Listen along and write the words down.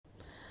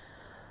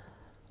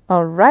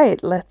All right,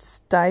 let's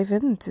dive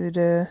into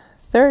the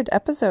third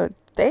episode.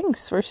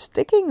 Thanks for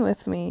sticking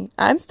with me.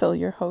 I'm still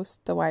your host,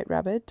 the White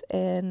Rabbit,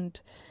 and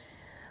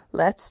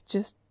let's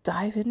just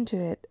dive into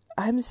it.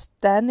 I'm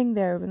standing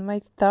there with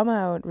my thumb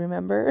out,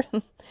 remember?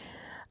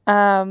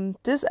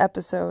 This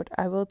episode,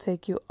 I will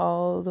take you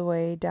all the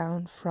way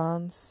down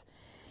France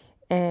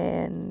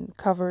and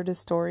cover the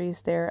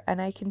stories there, and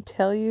I can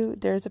tell you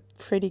there's a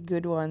pretty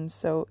good one,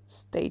 so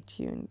stay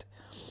tuned.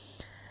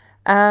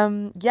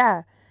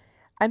 Yeah.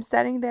 I'm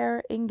standing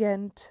there in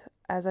Ghent,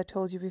 as I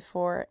told you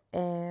before,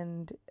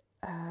 and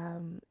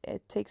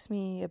it takes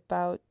me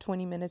about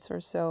 20 minutes or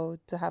so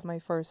to have my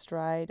first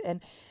ride.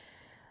 And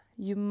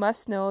you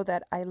must know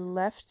that I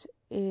left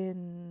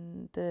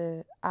in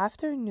the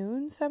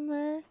afternoon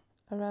somewhere,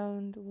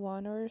 around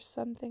 1 or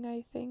something,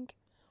 I think.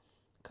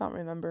 Can't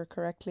remember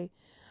correctly.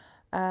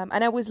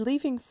 And I was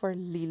leaving for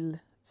Lille.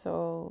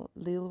 So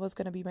Lille was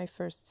going to be my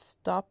first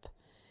stop.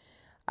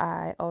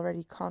 I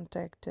already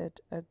contacted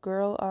a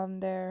girl on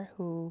there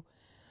who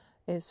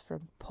is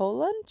from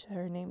Poland.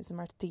 Her name is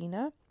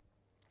Martina.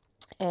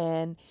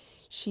 And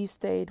she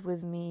stayed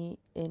with me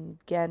in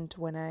Ghent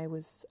when I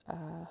was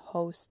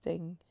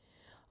hosting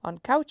on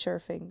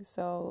Couchsurfing.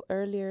 So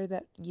earlier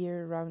that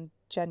year, around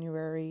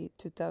January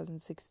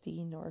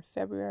 2016 or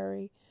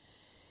February,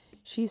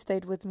 she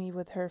stayed with me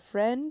with her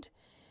friend.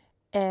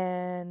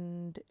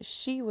 And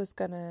she was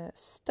gonna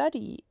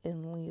study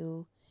in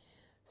Lille.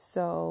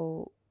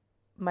 So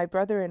my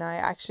brother and I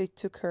actually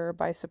took her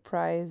by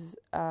surprise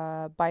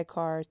by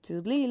car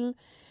to Lille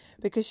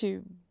because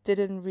she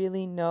didn't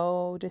really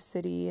know the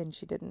city and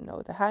she didn't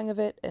know the hang of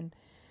it. And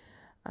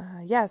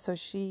so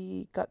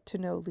she got to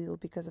know Lille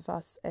because of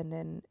us. And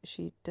then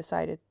she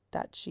decided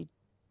that she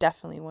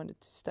definitely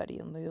wanted to study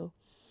in Lille.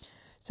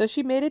 So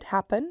she made it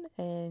happen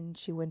and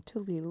she went to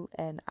Lille,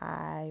 and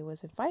I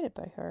was invited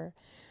by her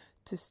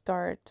to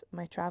start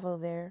my travel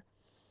there.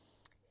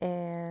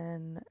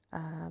 And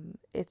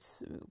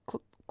it's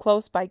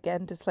close by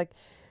Ghent. It's like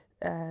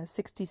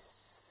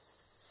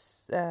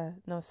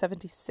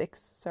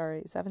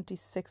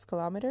 76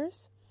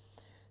 kilometers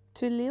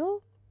to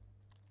Lille.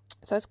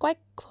 So it's quite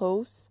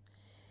close.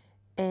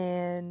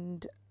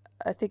 And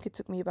I think it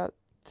took me about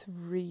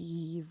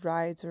 3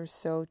 rides or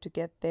so to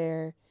get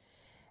there.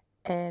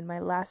 And my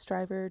last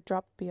driver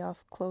dropped me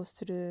off close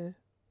to the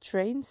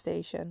train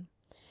station.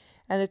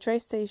 And the train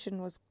station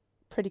was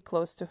pretty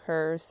close to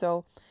her.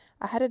 So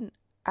I had an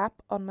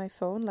app on my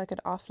phone, like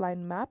an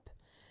offline map,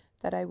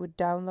 that I would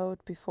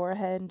download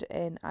beforehand,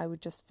 and I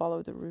would just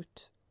follow the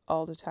route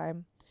all the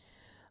time.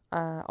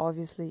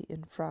 Obviously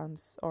in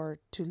France, or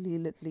to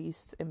Lille at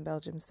least. In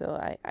Belgium still,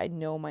 I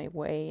know my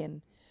way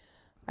and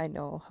I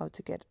know how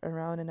to get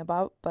around and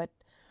about, but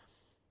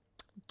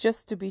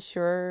just to be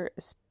sure,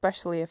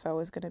 especially if I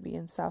was going to be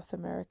in South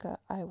America,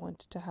 I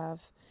wanted to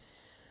have,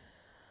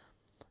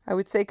 I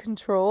would say,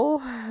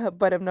 control,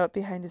 but I'm not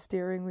behind the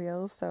steering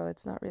wheel, so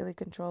it's not really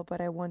control, but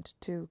I wanted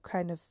to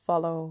kind of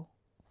follow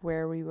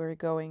where we were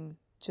going,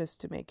 just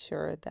to make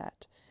sure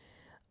that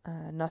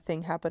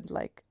nothing happened,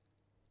 like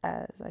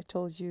as I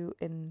told you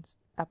in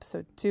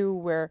episode 2,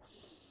 where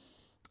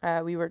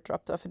we were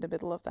dropped off in the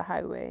middle of the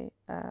highway.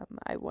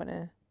 I want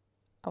to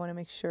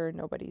make sure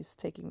nobody's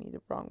taking me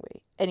the wrong way.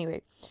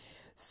 Anyway,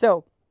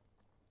 so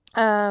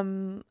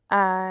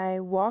I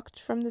walked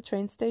from the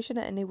train station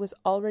and it was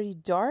already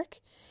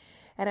dark,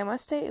 and I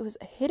must say it was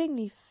hitting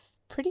me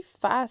pretty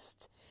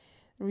fast,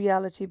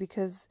 reality,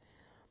 because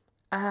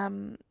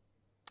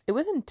it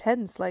was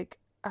intense. Like,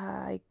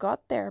 I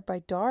got there by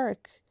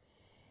dark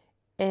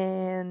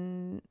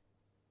and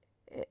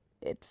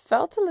it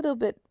felt a little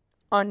bit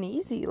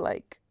uneasy,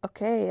 like,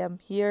 okay, I'm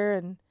here,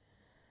 and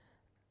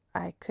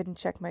I couldn't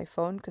check my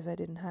phone because I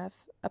didn't have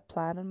a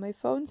plan on my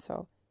phone,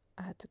 so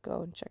I had to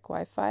go and check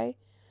Wi-Fi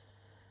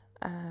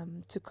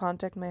to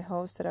contact my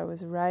host that I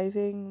was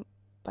arriving,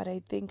 but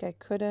I think I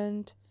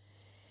couldn't.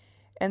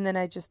 And then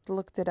I just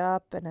looked it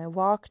up and I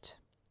walked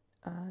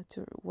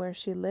to where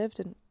she lived,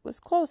 and it was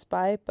close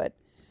by, but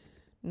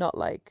not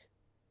like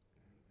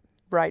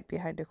right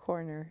behind the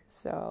corner.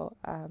 So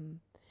I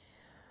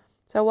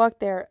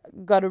walked there,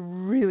 got a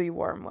really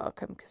warm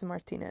welcome, because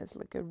Martina is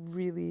like a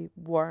really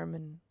warm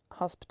and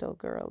hospital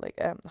girl,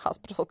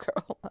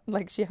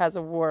 like she has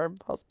a warm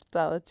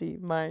hospitality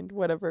mind,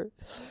 whatever.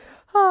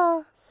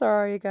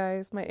 Sorry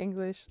guys, my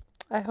English.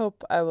 I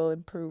hope I will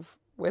improve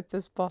with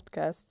this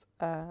podcast.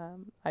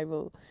 I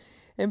will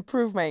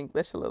improve my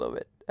English a little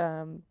bit.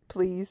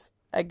 Please,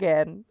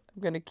 again,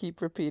 I'm gonna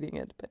keep repeating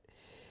it, but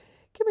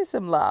give me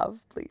some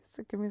love, please.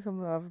 Give me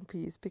some love and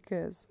peace,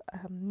 because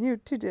I'm new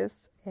to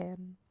this.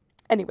 And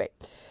anyway,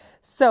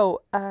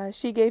 so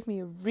she gave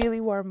me a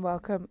really warm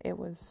welcome. It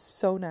was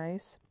so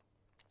nice.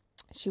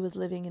 She was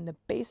living in the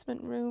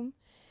basement room,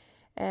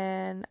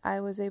 and I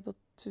was able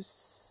to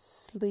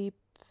sleep.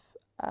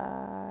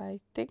 I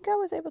think I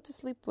was able to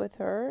sleep with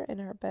her in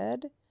her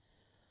bed.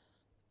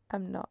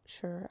 I'm not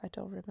sure. I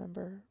don't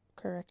remember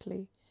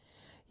correctly.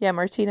 Yeah,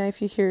 Martina,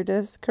 if you hear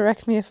this,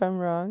 correct me if I'm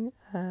wrong.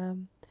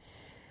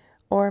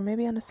 Or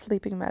maybe on a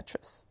sleeping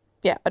mattress.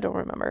 Yeah, I don't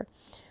remember.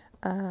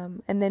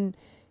 And then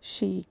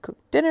she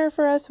cooked dinner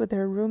for us with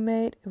her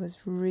roommate. It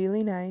was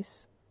really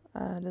nice,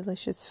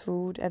 delicious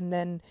food. And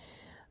then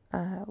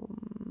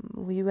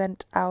we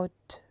went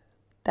out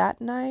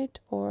that night,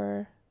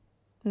 or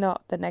no,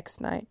 the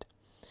next night.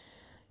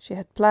 She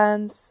had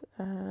plans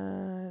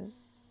the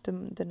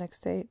next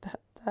day.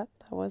 That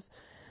was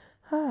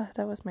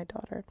my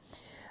daughter.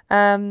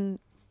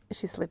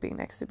 She's sleeping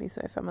next to me,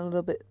 so if I'm a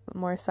little bit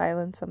more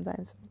silent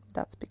sometimes,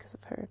 that's because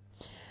of her.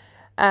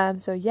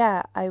 So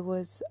yeah,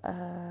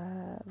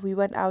 we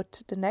went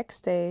out the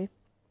next day.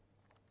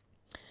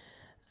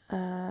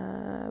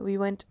 We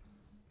went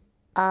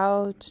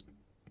out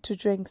to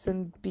drink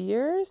some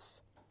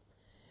beers,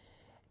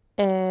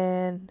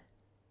 and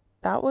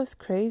that was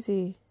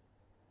crazy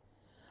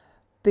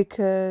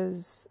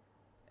because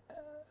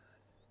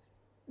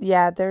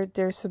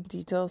there's some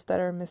details that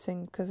are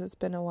missing because it's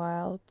been a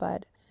while,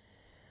 but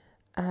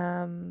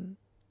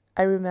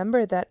I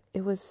remember that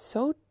it was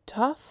so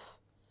tough.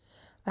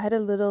 I had a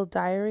little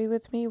diary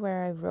with me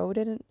where I wrote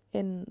it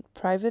in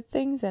private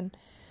things, and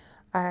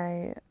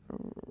I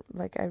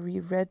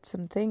reread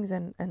some things,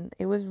 and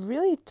it was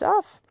really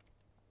tough.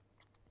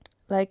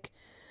 Like,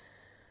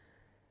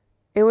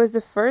 it was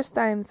the first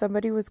time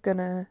somebody was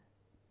gonna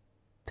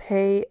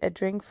pay a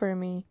drink for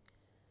me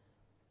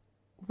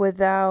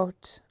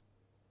without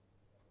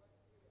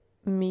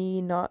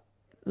me not,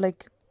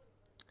 like,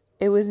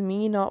 it was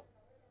me not,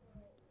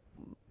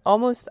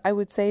 almost, I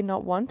would say,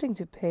 not wanting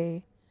to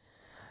pay,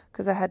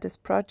 because I had this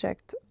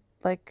project,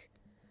 like,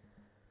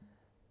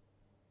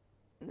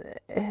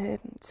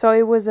 so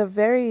it was a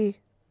very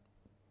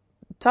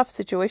tough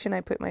situation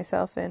I put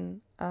myself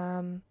in.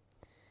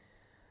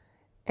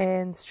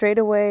 And straight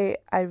away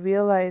I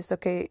realized,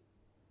 okay,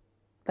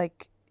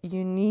 like,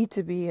 you need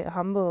to be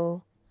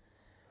humble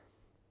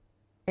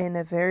in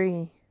a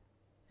very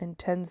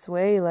intense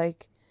way.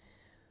 Like,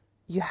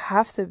 you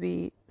have to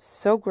be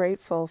so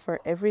grateful for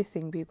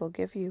everything people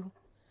give you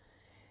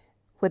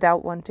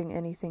without wanting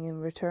anything in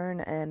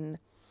return. And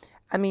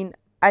I mean,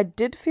 I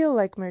did feel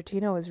like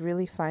Martina was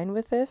really fine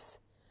with this.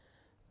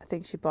 I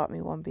think she bought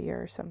me one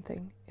beer or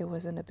something. It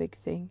wasn't a big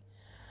thing.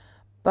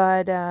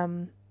 But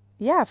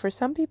yeah, for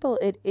some people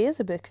it is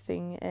a big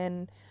thing.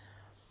 And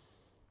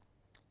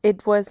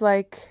it was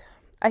like,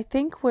 I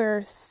think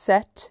we're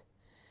set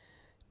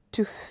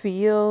to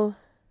feel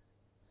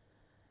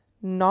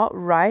not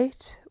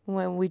right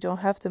when we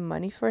don't have the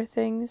money for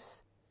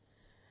things.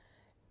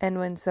 And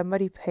when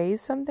somebody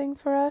pays something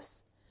for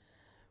us,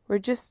 we're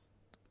just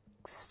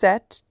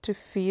set to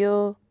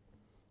feel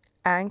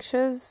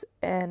anxious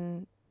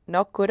and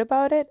not good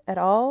about it at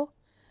all.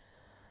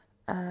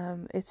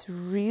 It's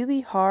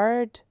really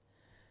hard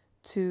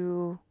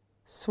to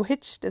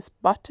switch this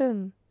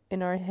button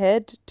in our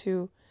head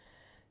to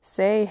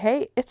say,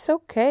 hey, it's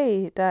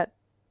okay that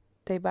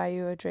they buy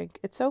you a drink.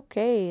 It's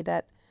okay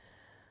that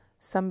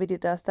somebody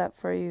does that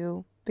for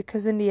you.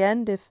 Because in the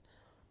end, if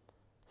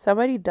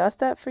somebody does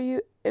that for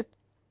you, if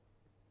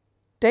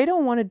they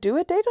don't want to do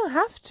it, they don't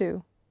have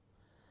to.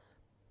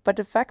 But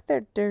the fact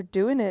that they're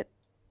doing it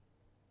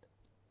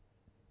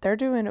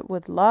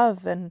with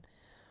love. And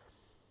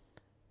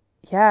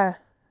yeah,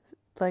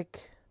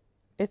 like,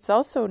 it's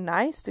also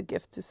nice to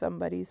give to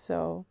somebody.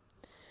 So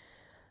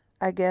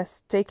I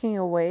guess taking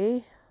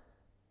away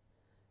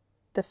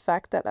the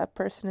fact that that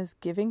person is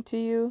giving to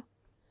you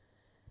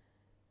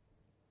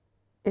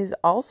is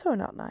also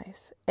not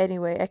nice.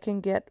 Anyway, I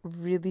can get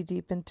really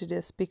deep into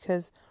this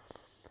because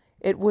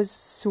it was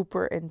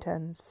super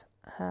intense,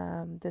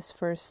 this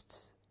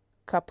first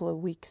couple of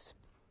weeks.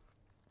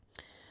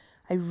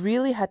 I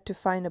really had to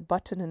find a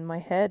button in my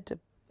head,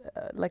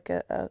 like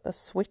a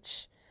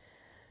switch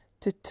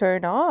to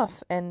turn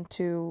off and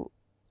to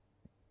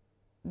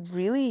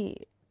really,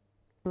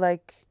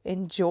 like,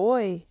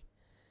 enjoy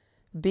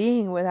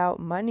being without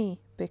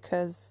money.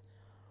 Because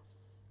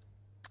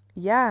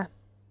yeah,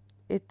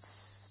 it's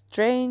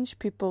strange,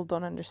 people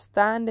don't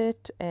understand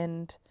it,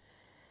 and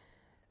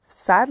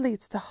sadly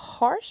it's the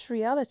harsh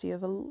reality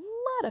of a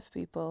lot of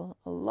people.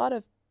 A lot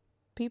of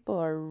people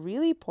are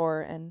really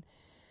poor and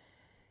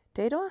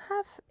they don't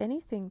have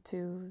anything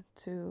to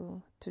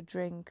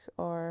drink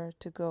or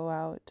to go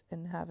out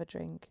and have a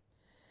drink.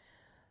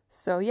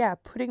 So yeah,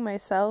 putting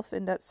myself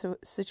in that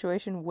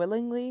situation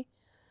willingly,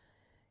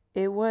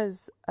 it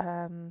was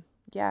a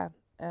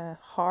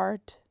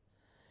hard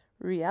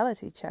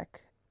reality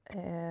check.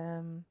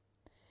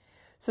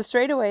 So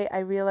straight away I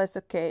realized,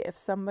 okay, if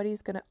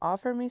somebody's gonna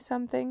offer me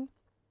something,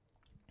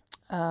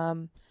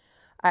 I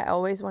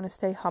always want to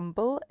stay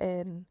humble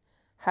and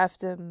have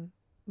them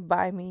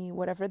buy me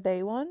whatever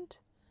they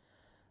want.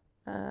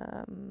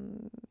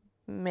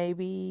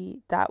 Maybe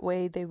that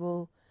way they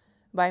will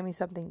buy me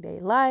something they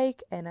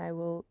like, and I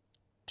will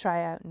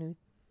try out new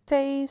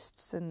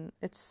tastes, and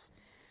it's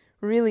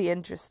really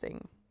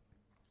interesting.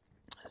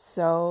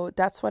 So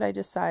that's what I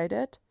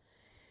decided.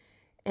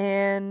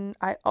 And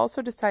I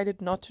also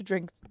decided not to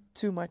drink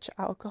too much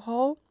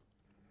alcohol,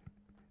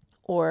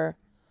 or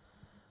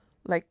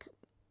like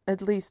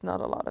at least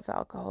not a lot of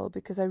alcohol,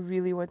 because I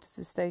really wanted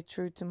to stay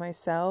true to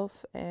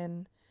myself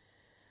and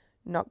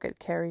not get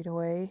carried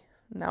away.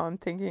 Now I'm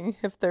thinking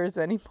if there's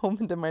any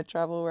moment in my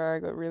travel where I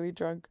got really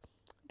drunk.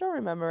 I don't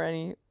remember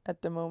any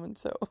at the moment,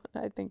 so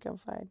I think I'm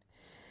fine.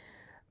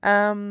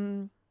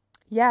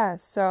 Yeah,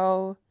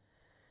 so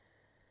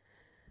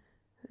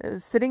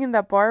sitting in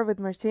that bar with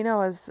Martina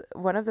was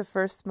one of the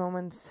first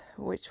moments,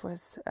 which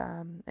was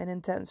an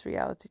intense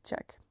reality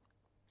check.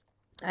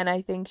 And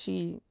I think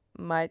she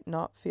might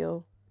not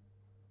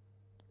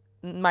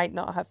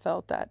have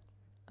felt that.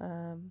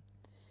 Um,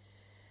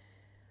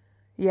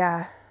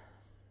 yeah.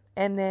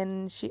 And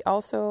then she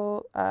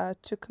also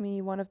took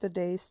me one of the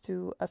days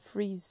to a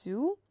free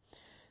zoo.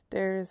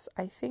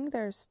 I think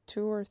there's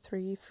 2 or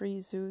 3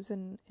 free zoos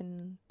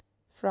in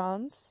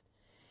France.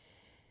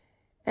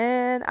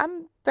 And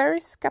I'm very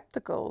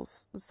skeptical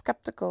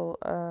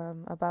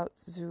about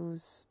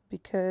zoos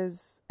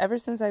because ever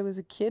since I was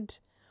a kid,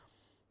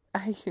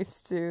 I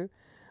used to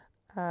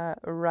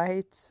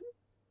write,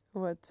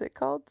 what's it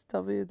called?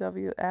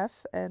 WWF,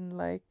 and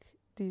like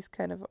these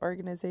kind of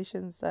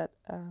organizations that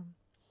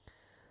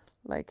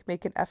like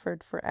make an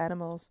effort for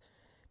animals,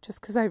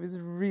 just because I was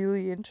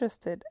really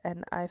interested,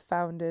 and I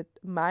found it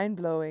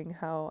mind-blowing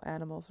how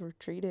animals were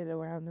treated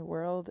around the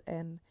world.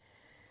 And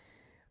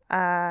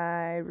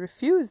I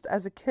refused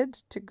as a kid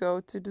to go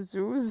to the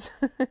zoos.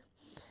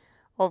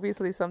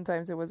 Obviously,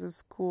 sometimes it was a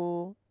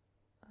school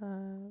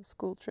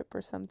trip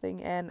or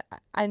something, and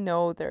I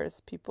know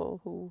there's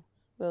people who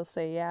will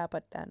say, yeah,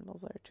 but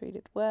animals are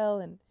treated well,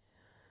 and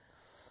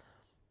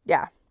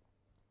yeah,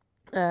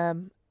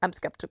 I'm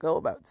skeptical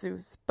about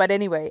zoos. But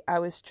anyway, I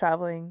was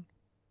traveling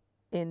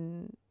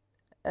in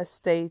a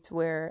state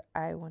where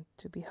I wanted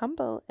to be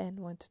humble and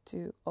wanted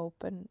to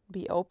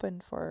be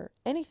open for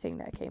anything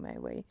that came my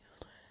way.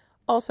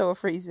 Also a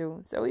free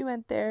zoo. So we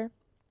went there.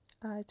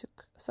 I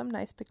took some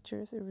nice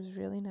pictures. It was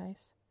really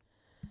nice.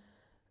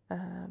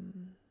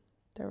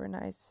 There were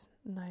nice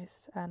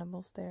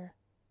animals there.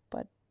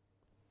 But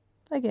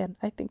again,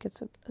 I think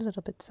it's a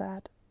little bit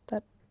sad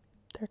that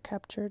they're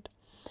captured.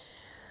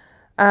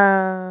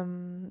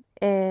 And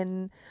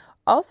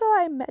also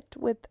I met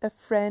with a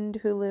friend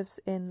who lives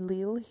in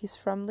Lille. He's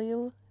from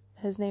Lille.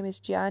 His name is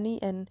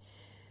Gianni, and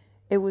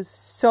it was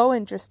so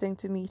interesting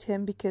to meet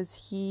him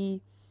because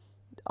he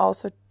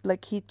also,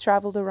 like, he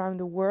traveled around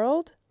the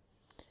world.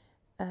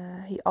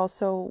 He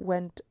also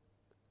went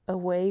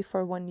away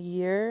for 1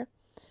 year,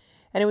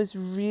 and it was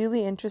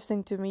really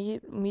interesting to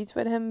meet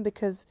with him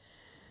because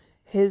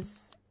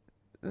his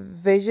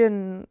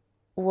vision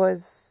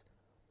was,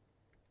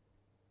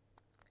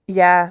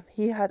 yeah,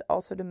 he had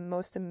also the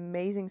most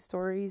amazing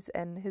stories,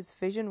 and his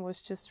vision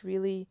was just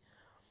really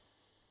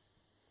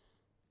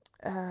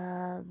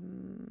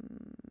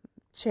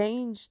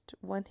changed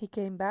when he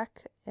came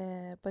back,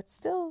 but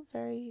still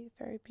very,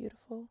 very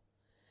beautiful.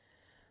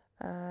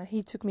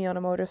 He took me on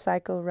a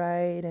motorcycle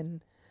ride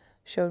and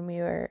showed me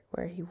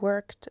where he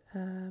worked.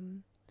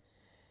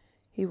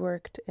 He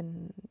worked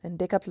in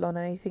Decathlon, and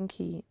I think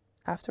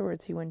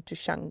afterwards he went to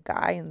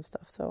Shanghai and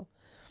stuff. So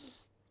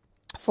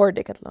for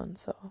Decathlon,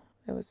 so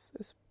it was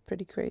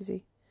pretty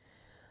crazy.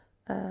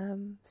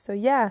 So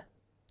yeah,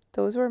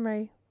 those were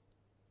my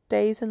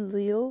days in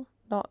Lille.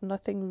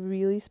 Nothing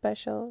really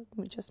special.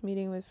 Just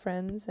meeting with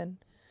friends and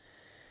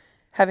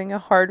having a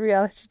hard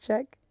reality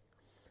check.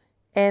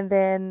 And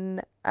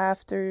then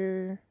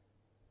after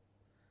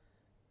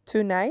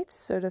 2 nights,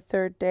 so the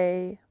third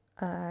day,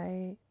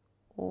 I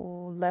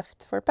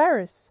left for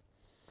Paris.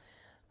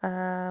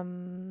 I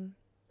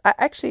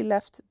actually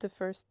left the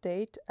first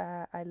date.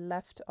 I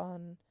left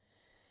on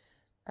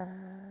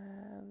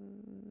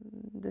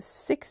the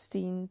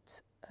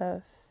 16th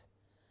of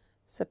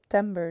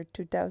September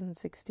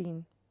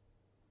 2016.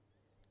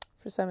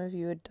 For some of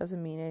you, it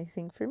doesn't mean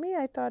anything. For me,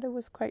 I thought it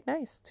was quite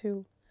nice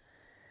to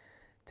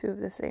two of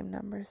the same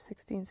numbers,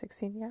 16,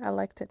 16. Yeah, I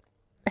liked it.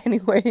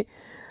 Anyway,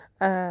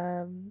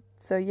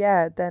 so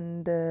yeah,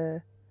 then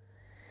the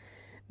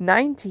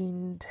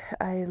 19th,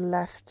 I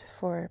left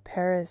for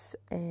Paris,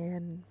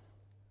 and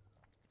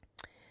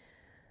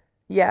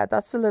yeah,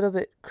 that's a little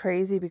bit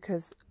crazy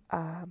because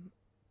I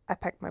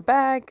packed my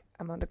bag,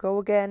 I'm on the go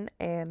again,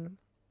 and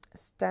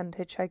stand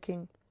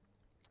hitchhiking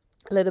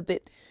a little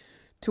bit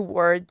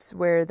towards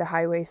where the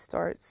highway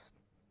starts,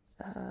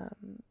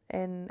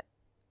 and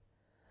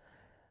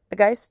a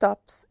guy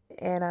stops,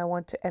 and I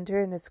want to enter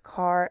in his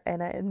car,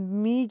 and I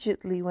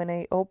immediately, when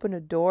I opened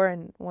the door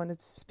and wanted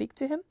to speak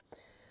to him,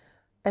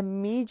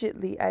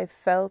 immediately I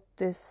felt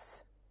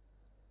this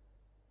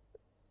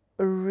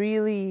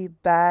really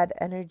bad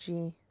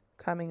energy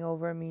coming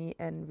over me,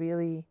 and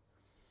really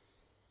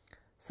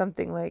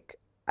something like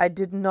I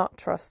did not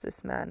trust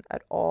this man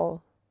at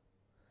all.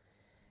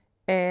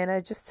 And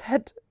I just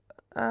said,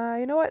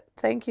 you know what?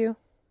 Thank you.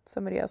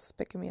 Somebody else is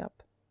picking me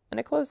up. And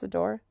I closed the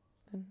door,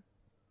 and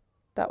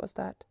that was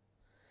that.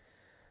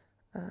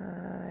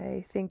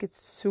 I think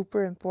it's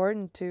super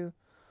important to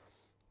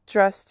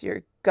trust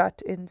your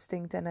gut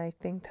instinct, and I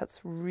think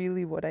that's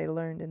really what I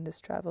learned in this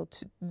travel,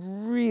 to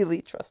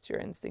really trust your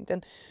instinct,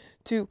 and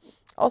to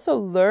also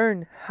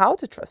learn how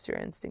to trust your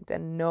instinct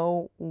and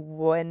know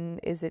when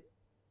is it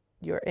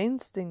your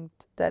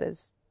instinct that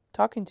is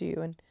talking to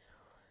you and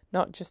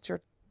not just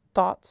your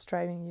thoughts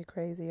driving you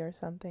crazy or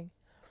something.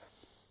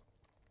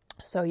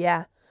 So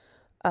yeah,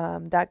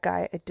 that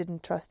guy, I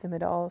didn't trust him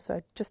at all, so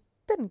I just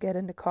didn't get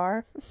in the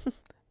car.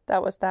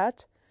 That was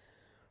that.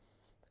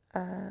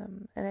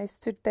 And I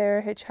stood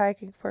there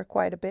hitchhiking for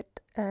quite a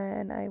bit,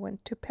 and I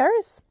went to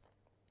Paris,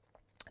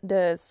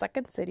 the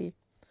second city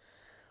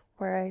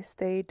where I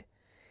stayed.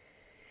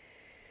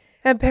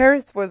 And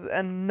Paris was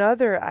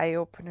another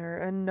eye-opener,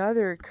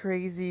 another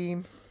crazy,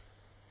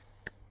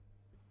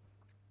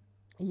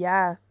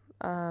 yeah,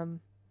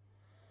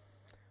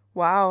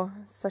 wow,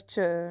 such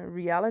a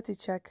reality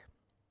check.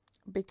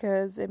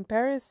 Because in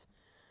Paris,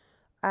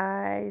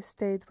 I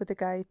stayed with the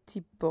guy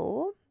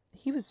Thibaut.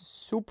 He was a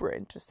super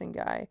interesting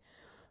guy.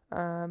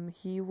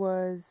 He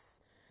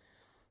was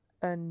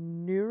a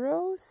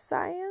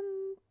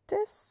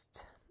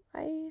neuroscientist,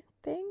 I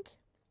think.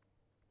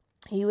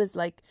 He was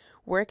like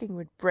working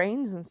with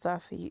brains and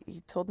stuff.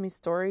 He told me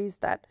stories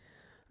that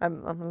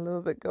I'm a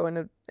little bit going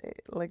to,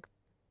 like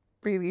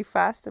really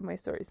fast in my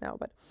stories now,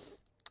 but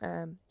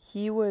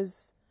he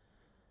was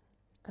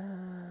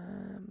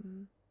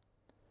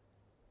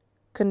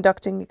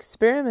conducting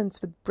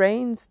experiments with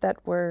brains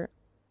that were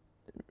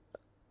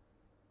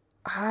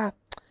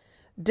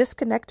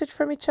disconnected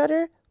from each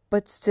other,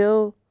 but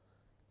still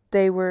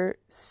they were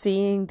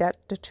seeing that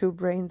the two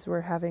brains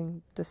were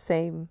having the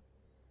same,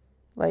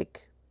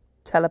 like,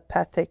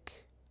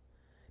 telepathic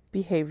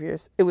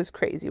behaviors. It was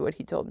crazy what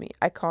he told me.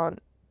 I can't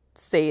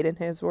say it in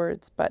his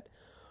words, but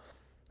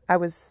I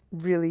was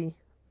really,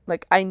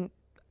 like, I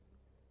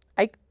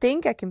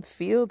think I can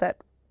feel that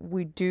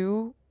we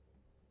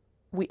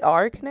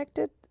are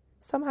connected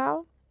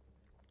somehow.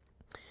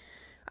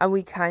 And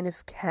we kind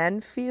of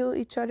can feel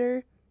each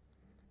other's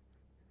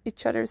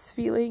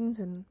feelings,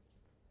 and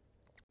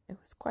it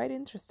was quite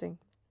interesting,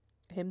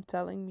 him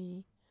telling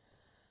me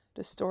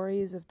the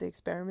stories of the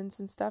experiments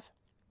and stuff.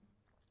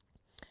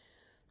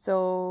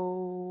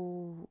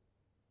 So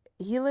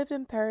he lived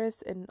in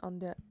Paris on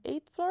the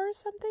 8th floor or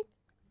something.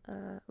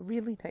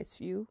 Really nice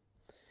view.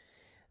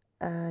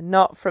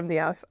 Not from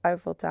the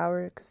Eiffel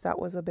Tower, because that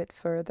was a bit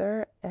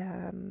further.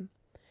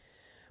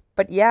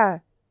 But yeah,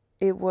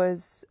 it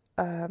was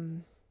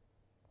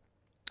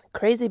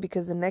crazy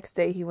because the next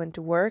day he went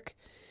to work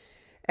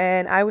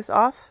and I was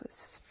off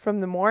from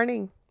the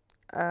morning,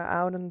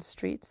 out on the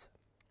streets.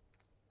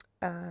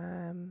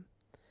 I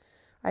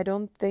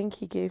don't think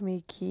he gave me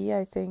a key.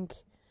 I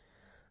think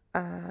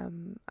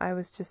I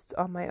was just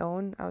on my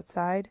own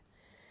outside.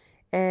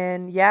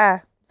 And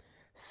yeah,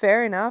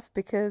 fair enough,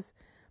 because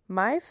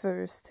my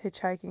first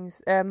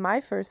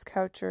my first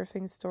couch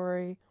surfing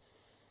story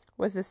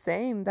was the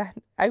same.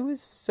 That I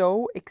was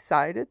so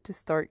excited to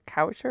start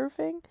couch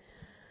surfing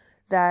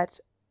that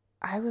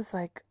I was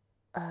like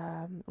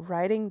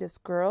writing this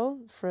girl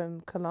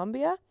from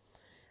Colombia,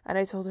 and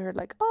I told her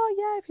like, oh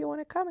yeah, if you want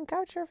to come and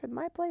couch surf at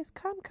my place,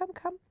 come.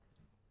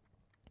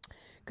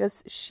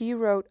 Because she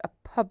wrote a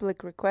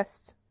public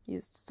request.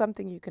 It's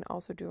something you can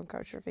also do on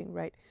couchsurfing,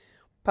 right?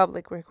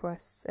 Public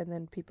requests, and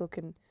then people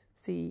can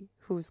see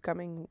who's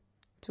coming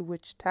to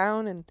which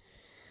town, and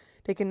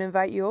they can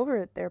invite you over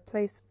at their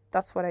place.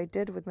 That's what I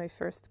did with my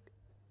first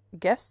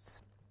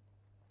guests,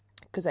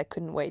 because I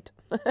couldn't wait.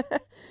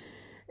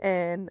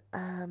 And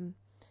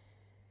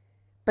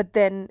but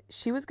then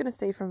she was gonna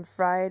stay from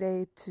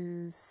Friday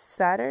to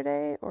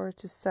Saturday or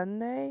to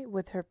Sunday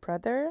with her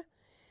brother.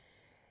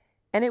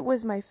 And it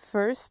was my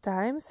first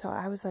time, so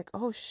I was like,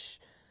 oh,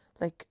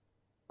 like,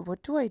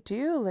 what do I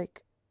do?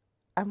 Like,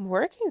 I'm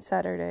working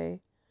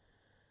Saturday,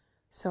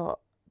 so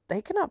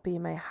they cannot be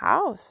in my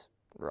house,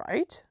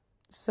 right?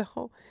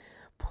 So,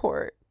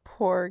 poor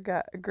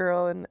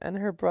girl and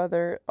her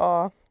brother.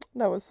 Oh,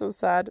 that was so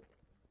sad.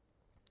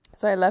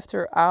 So I left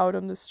her out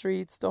on the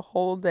streets the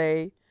whole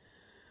day.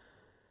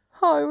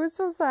 Oh, it was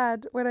so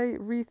sad when I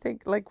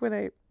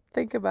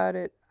think about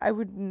it. I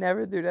would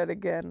never do that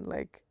again.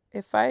 Like,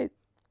 if I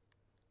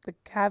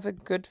have a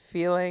good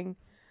feeling,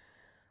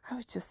 I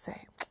would just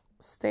say,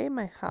 stay in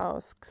my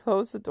house,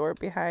 close the door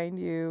behind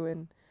you,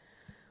 and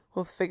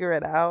we'll figure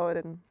it out,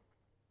 and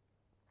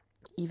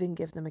even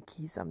give them a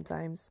key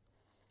sometimes.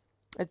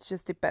 It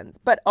just depends.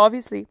 But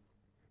obviously,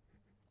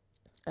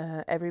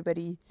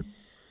 everybody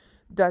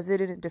does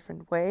it in a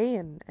different way,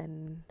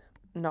 and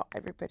not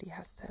everybody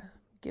has to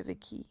give a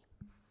key.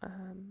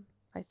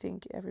 I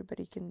think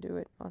everybody can do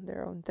it on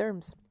their own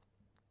terms.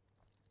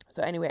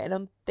 So anyway, I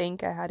don't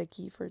think I had a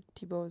key for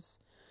Thibaut's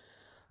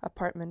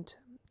apartment.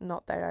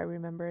 Not that I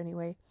remember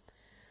anyway.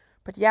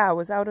 But yeah, I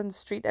was out on the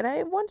street and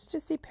I wanted to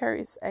see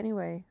Paris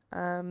anyway.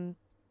 And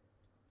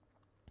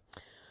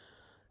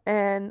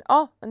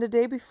the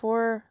day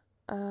before,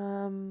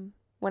 when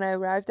I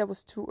arrived, that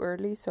was too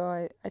early. So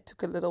I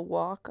took a little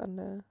walk on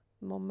the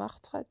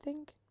Montmartre, I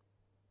think.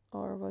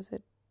 Or was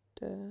it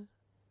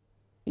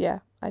yeah,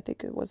 I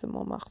think it was a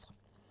Montmartre.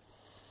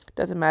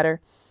 Doesn't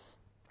matter.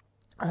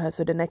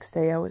 So the next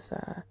day I was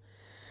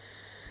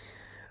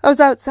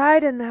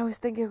outside and I was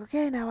thinking,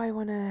 okay, now I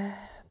want to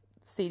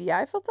see the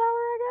Eiffel Tower,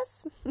 I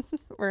guess.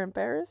 We're in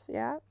Paris,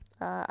 yeah.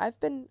 I've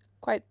been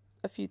quite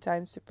a few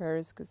times to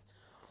Paris because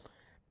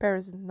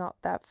Paris is not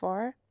that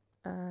far.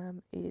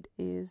 It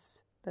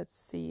is, let's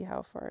see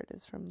how far it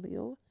is from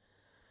Lille.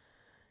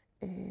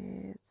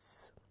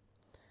 It's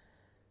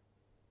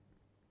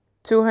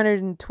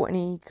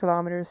 220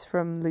 kilometers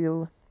from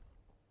Lille.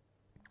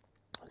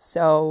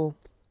 So,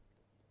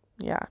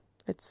 yeah,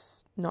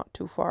 it's not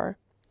too far.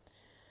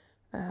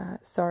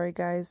 Sorry,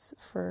 guys,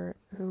 for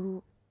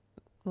who,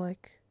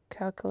 like,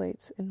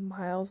 calculates in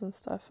miles and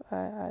stuff.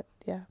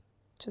 Yeah,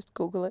 just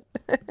Google it.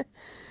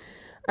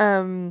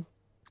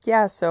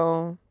 Yeah,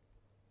 so,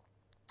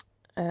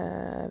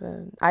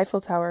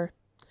 Eiffel Tower.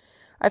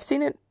 I've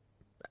seen it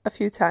a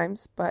few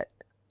times, but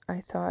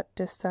I thought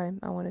this time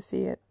I want to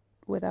see it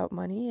without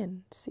money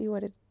and see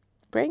what it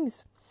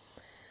brings.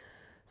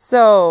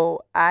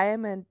 So I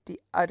am at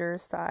the other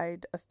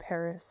side of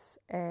Paris,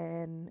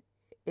 and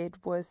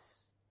it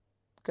was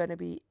gonna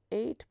be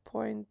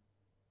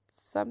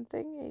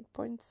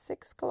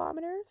 8.6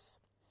 kilometers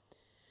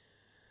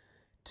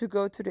to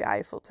go to the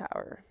Eiffel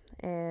Tower.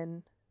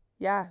 And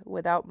yeah,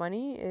 without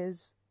money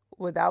is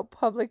without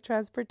public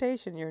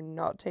transportation. You're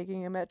not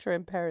taking a metro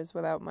in Paris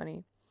without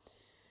money.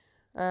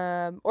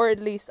 Or at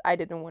least I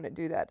didn't want to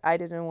do that. I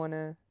didn't want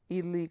to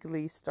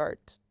illegally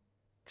start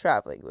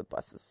traveling with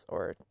buses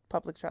or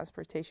public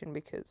transportation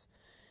because,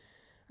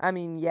 I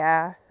mean,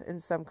 yeah, in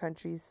some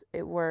countries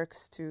it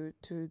works to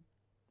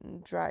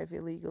drive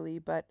illegally,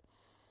 but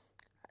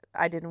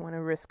I didn't want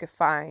to risk a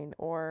fine,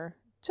 or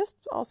just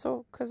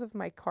also because of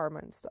my karma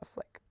and stuff.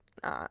 Like,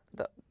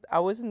 I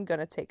wasn't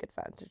gonna take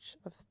advantage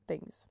of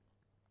things.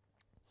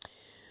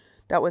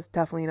 That was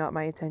definitely not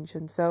my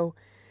intention. So,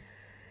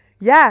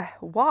 yeah,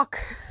 walk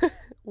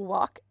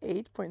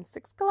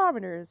 8.6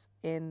 kilometers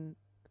in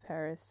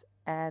Paris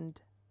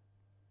and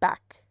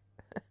back.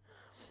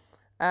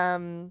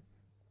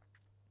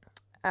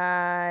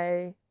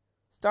 I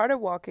started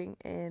walking,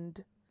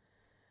 and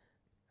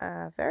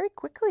very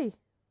quickly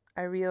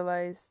I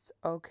realized,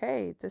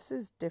 okay, this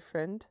is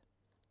different,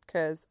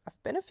 because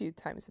I've been a few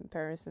times in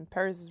Paris, and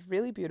Paris is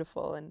really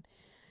beautiful, and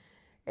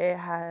it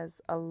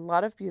has a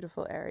lot of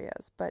beautiful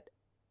areas. But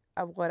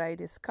what I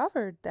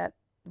discovered, that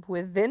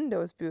within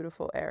those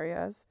beautiful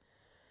areas,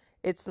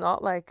 it's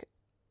not like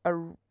a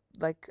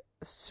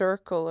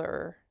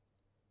circular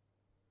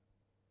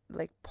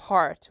like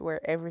part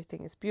where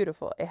everything is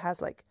beautiful. It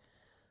has like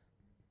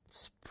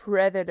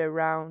spread it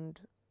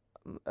around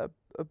a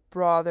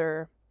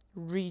broader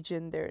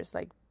region. There's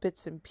like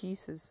bits and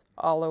pieces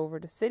all over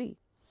the city.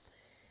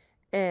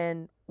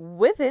 And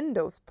within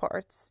those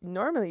parts,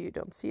 normally you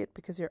don't see it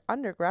because you're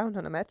underground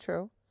on a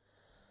metro.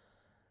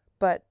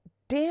 But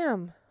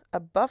damn,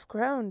 above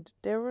ground,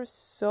 there were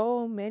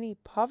so many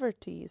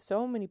poverty,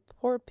 so many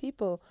poor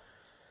people.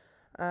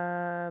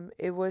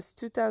 It was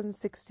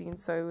 2016,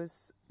 so it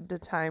was the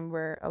time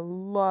where a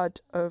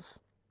lot of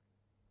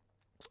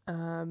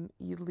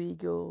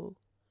illegal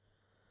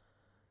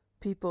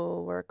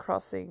people were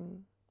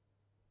crossing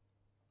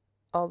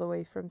all the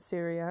way from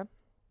Syria.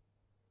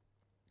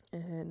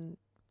 And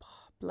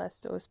bless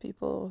those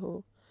people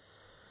who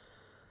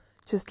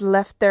just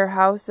left their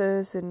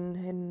houses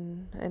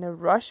in a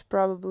rush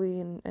probably,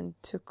 and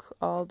took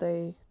all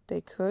they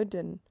could.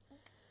 And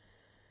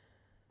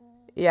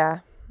yeah,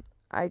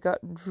 I got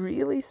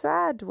really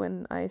sad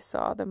when I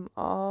saw them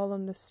all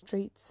on the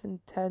streets in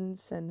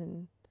tents,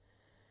 and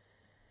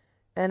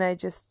I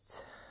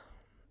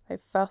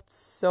felt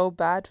so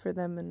bad for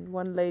them. And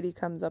one lady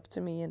comes up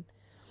to me and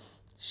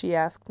she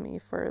asked me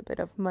for a bit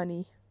of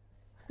money.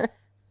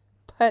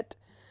 But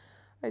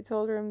I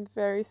told her I'm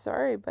very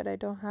sorry, but I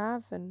don't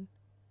have. And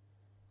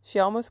she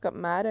almost got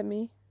mad at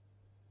me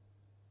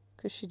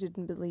because she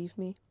didn't believe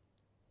me.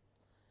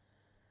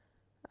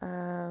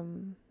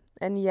 And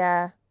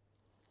yeah,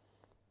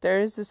 there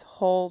is this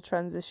whole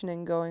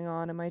transitioning going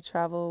on in my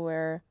travel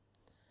where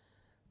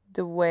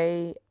the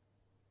way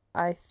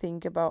I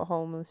think about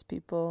homeless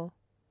people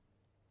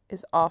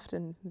is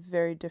often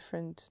very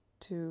different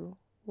to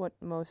what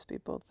most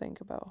people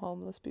think about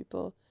homeless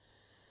people.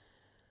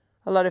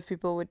 A lot of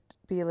people would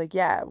be like,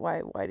 yeah,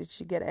 why did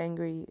she get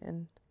angry?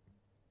 And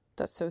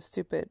that's so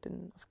stupid.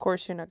 And of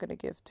course you're not going to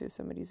give to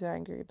somebody who's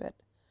angry. But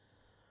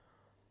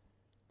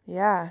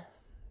yeah,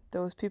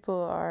 those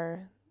people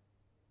are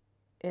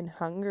in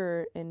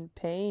hunger, in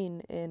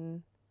pain,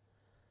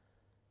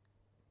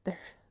 they're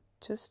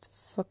just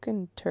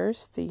fucking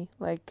thirsty.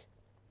 Like,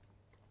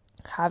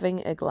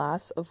 having a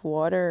glass of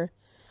water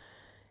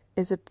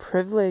is a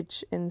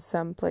privilege in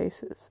some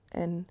places,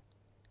 and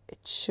it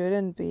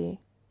shouldn't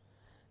be.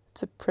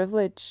 It's a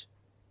privilege.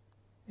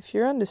 If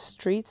you're on the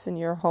streets and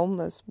you're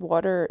homeless,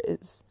 water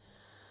is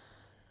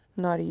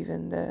not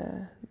even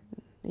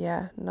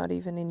not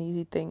even an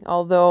easy thing.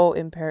 Although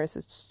in Paris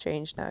it's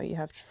changed now. You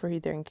have free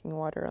drinking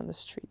water on the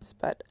streets,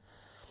 but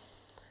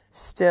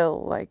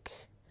still, like,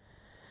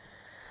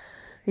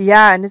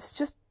 yeah, and it's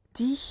just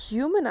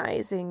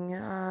dehumanizing.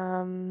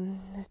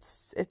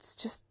 It's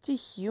just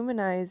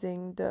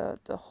dehumanizing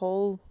the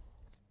whole,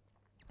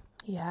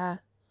 yeah,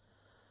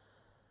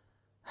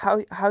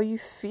 how you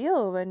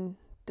feel when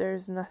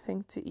there's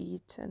nothing to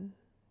eat. And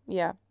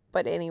yeah,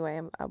 But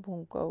anyway, I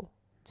won't go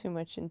too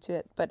much into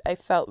it. But I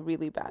felt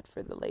really bad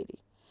for the lady.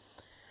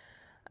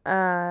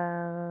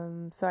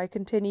 So I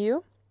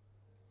continue,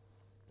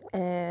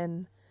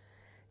 and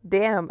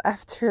damn,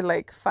 after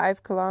like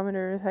 5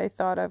 kilometers, I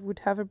thought I would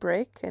have a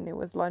break, and it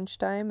was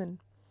lunchtime, and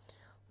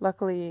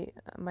luckily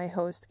my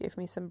host gave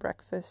me some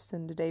breakfast,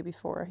 and the day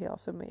before he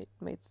also made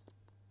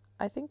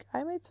I think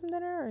I made some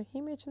dinner, or he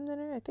made some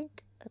dinner, I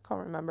can't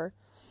remember.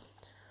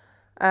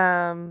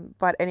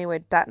 But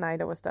anyway, that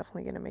night I was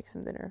definitely gonna make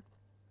some dinner.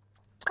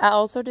 I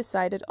also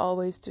decided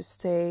always to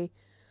stay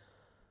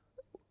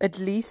at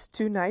least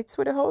 2 nights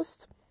with a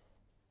host,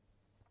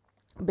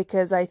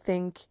 because I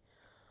think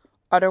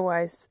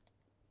otherwise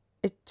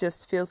it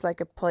just feels like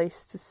a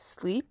place to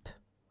sleep,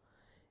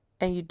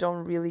 and you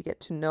don't really get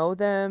to know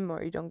them,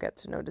 or you don't get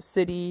to know the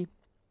city,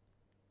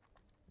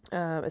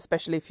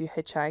 especially if you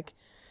hitchhike.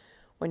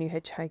 When you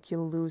hitchhike,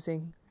 you're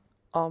losing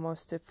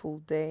almost a full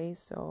day.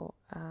 So,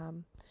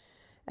 and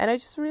I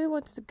just really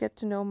wanted to get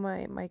to know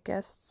my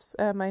guests,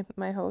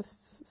 my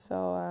hosts.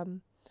 So,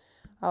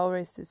 I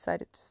always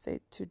decided to stay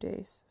 2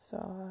 days.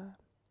 So,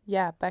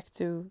 yeah, back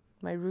to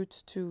my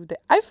route to the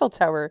Eiffel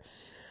Tower.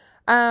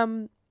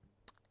 And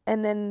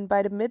then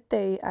by the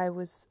midday, I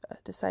was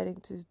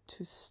deciding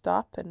to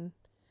stop, and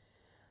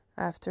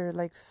after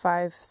like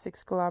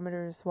 5-6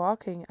 kilometers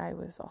walking, I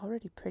was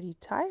already pretty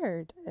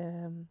tired.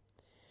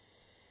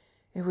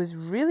 It was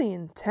really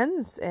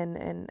intense,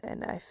 and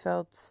I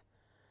felt,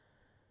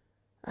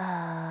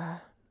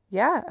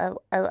 yeah,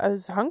 I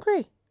was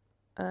hungry.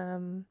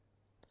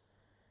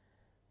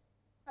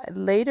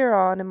 Later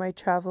on in my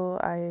travel,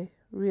 I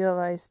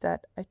realized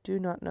that I do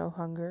not know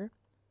hunger,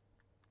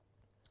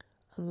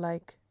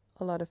 unlike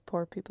a lot of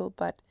poor people,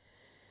 but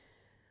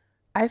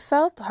I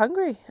felt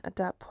hungry at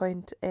that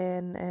point,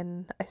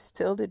 and I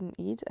still didn't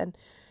eat. And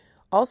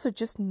also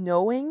just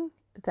knowing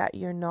that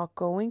you're not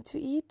going to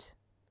eat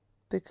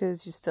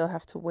because you still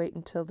have to wait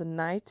until the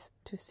night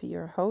to see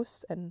your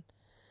host and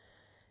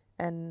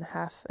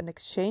have an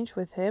exchange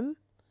with him.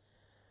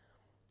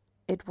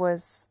 It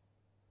was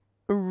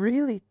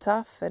really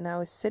tough, and I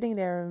was sitting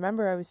there. I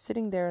remember I was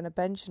sitting there on a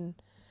bench in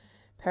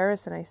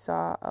Paris, and I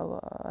saw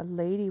a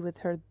lady with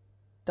her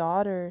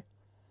daughter,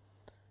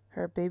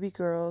 her baby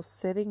girl,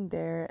 sitting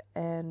there,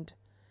 and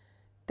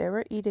they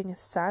were eating a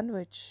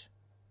sandwich,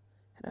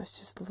 and I was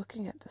just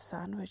looking at the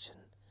sandwich, and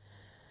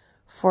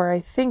for I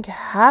think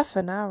half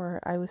an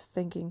hour I was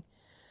thinking,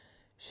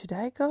 should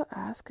I go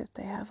ask if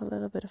they have a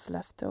little bit of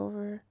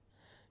leftover?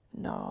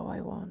 No,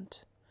 I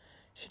won't.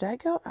 Should I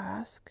go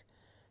ask?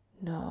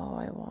 No,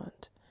 I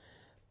won't.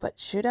 But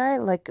should I?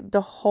 Like,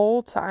 the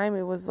whole time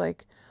it was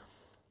like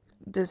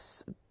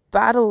this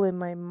battle in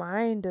my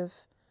mind of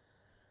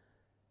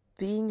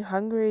being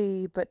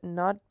hungry but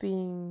not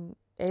being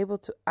able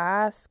to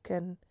ask.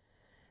 And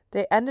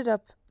they ended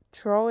up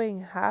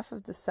throwing half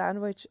of the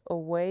sandwich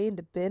away in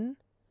the bin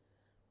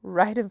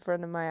right in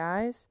front of my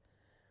eyes.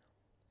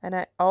 And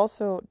I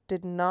also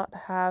did not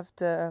have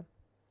the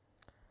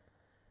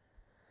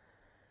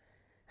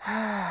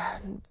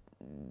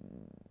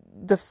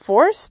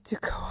force to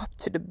go up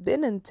to the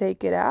bin and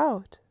take it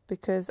out,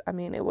 because I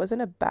mean, it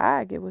wasn't a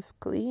bag, it was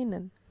clean,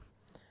 and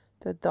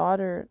the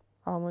daughter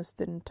almost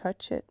didn't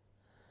touch it.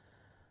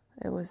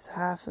 It was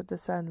half of the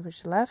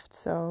sandwich left,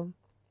 so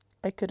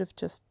I could have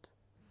just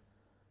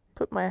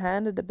put my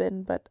hand in the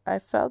bin, but I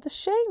felt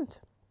ashamed.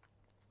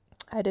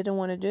 I didn't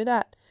want to do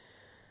that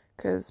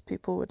because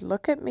people would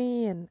look at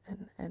me,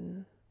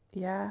 and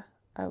yeah,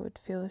 I would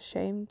feel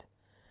ashamed.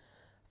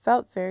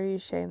 Felt very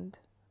ashamed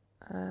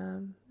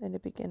in the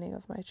beginning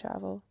of my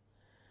travel.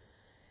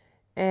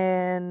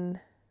 And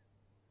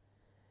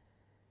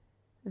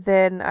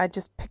then I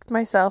just picked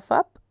myself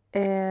up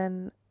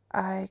and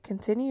I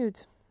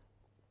continued.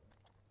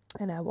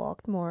 And I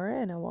walked more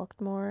and I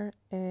walked more.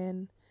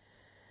 And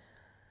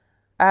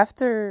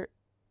after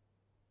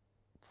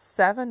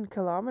 7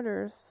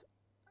 kilometers,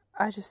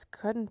 I just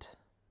couldn't.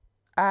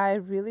 I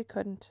really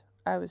couldn't.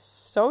 I was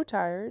so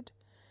tired.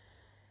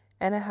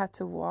 And I had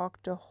to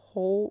walk the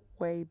whole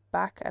way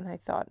back. And I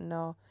thought,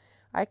 no,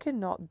 I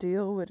cannot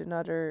deal with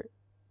another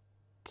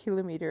 1.5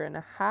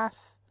 kilometers,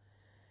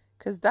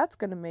 because that's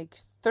going to make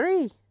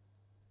 3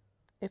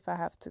 if I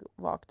have to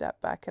walk that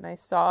back. And I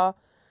saw,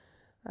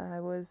 I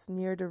was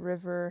near the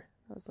river.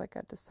 I was like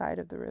at the side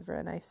of the river,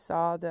 and I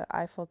saw the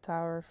Eiffel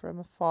Tower from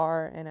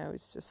afar. And I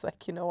was just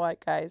like, you know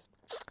what, guys?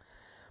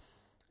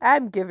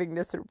 I'm giving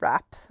this a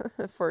wrap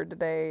for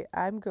today.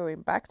 I'm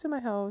going back to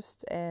my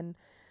host, and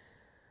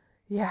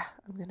yeah,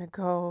 I'm gonna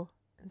go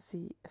and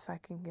see if I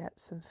can get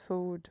some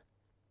food.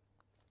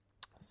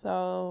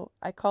 So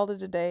I called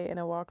it a day and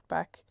I walked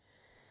back,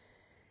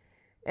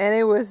 and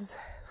it was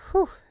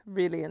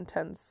really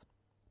intense.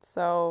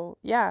 So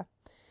yeah,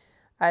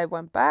 I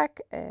went back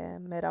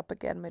and met up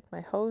again with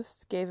my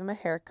host, gave him a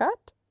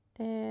haircut,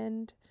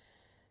 and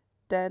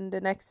then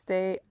the next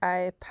day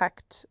I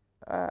packed,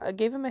 I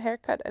gave him a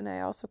haircut, and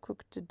I also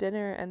cooked the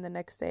dinner, and the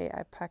next day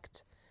I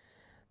packed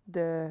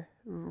the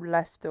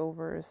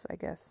leftovers, I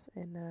guess,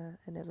 in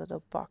a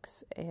little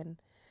box, and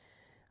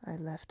I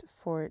left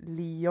for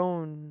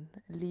Lyon.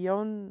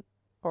 Lyon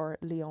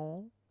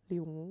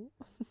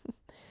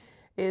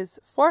is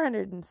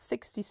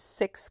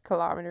 466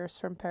 kilometers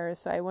from Paris.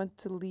 So I want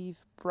to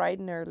leave bright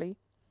and early.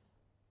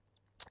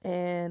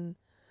 And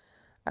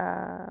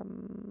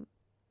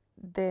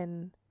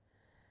then,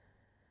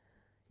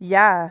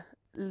 yeah,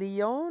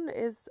 Lyon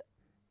is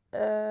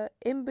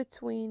in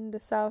between the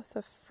south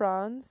of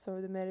France,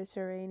 or the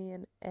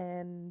Mediterranean,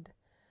 and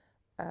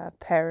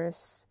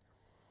Paris.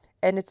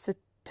 And it's a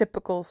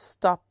typical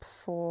stop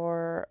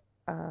for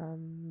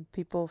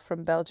people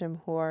from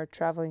Belgium who are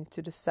traveling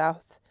to the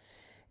south.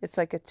 It's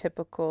like a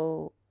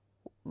typical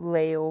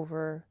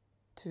layover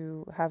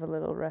to have a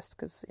little rest,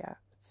 because yeah,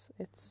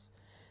 it's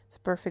a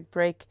perfect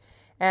break.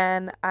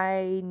 And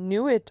I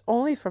knew it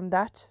only from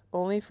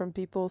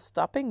people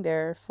stopping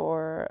there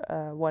for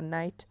one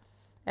night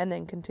and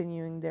then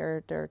continuing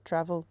their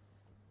travel.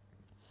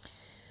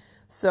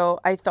 So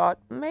I thought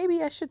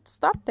maybe I should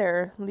stop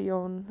there,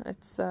 Lyon.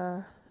 It's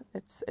a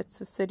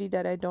city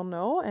that I don't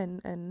know,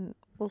 and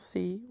we'll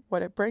see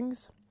what it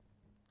brings.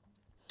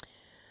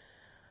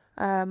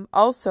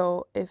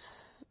 Also, if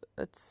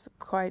it's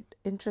quite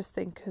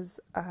interesting, because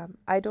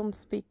I don't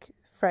speak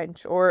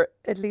French, or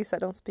at least I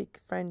don't speak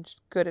French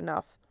good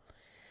enough.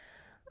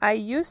 I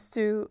used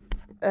to,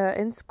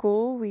 in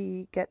school,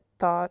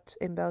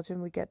 in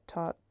Belgium, we get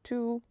taught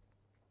two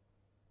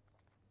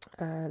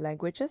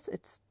languages.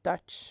 It's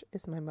Dutch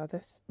is my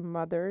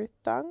mother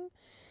tongue,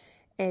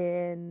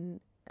 and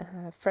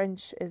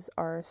French is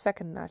our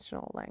second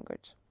national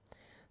language.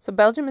 So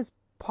Belgium is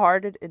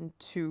parted in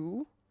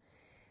two,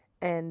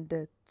 and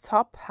the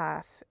top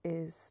half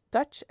is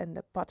Dutch and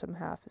the bottom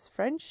half is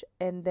French.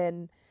 And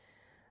then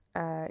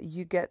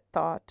you get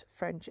taught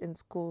French in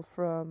school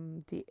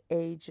from the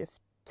age of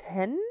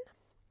 10,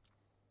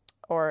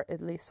 or at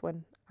least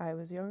when I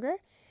was younger.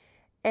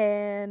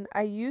 And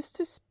I used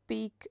to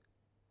speak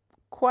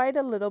quite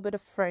a little bit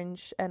of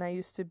French, and I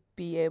used to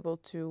be able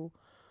to,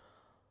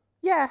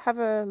 have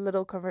a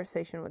little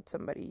conversation with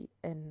somebody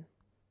and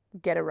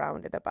get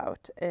around it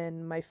about.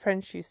 And my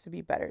French used to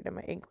be better than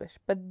my English.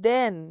 But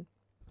then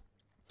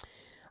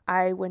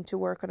I went to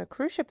work on a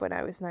cruise ship when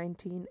I was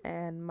 19,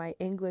 and my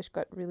English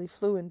got really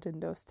fluent in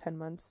those 10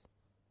 months.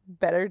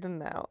 Better than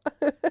now.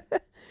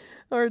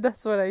 Or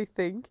that's what I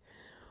think.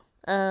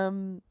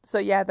 So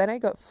yeah, then I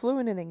got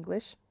fluent in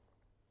English,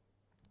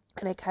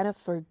 and I kind of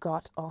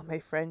forgot all my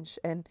French.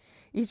 And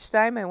each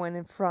time I went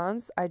in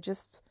France, I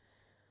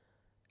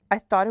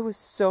thought it was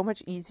so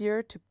much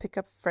easier to pick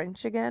up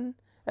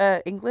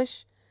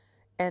English,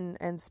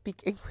 and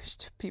speak English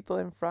to people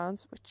in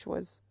France, which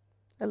was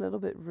a little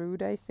bit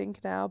rude, I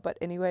think, now. But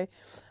anyway,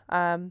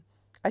 I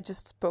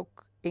just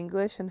spoke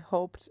English and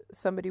hoped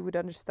somebody would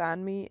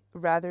understand me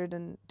rather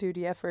than do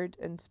the effort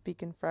and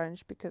speak in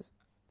French, because,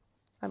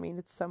 I mean,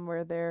 it's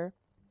somewhere there.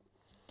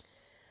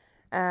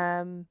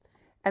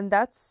 And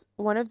that's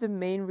one of the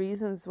main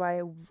reasons why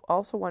I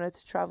also wanted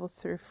to travel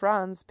through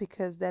France,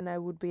 because then I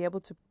would be able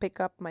to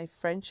pick up my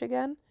French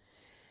again,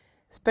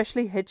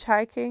 especially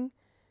hitchhiking.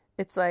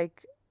 It's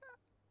like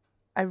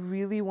I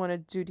really want to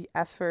do the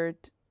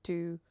effort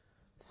to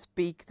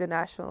speak the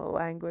national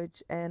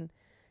language. And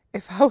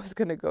if I was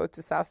going to go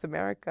to South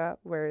America,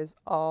 where is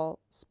all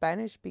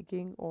Spanish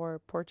speaking or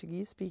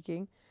Portuguese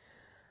speaking,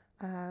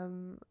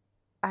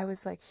 I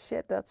was like,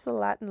 shit, that's the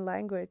Latin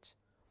language.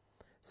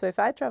 So if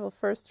I travel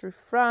first through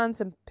France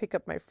and pick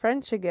up my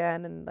French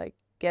again, and like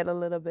get a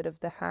little bit of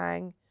the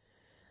hang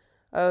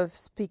of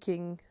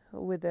speaking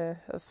with a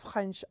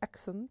French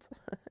accent,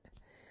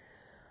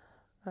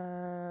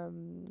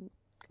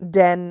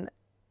 then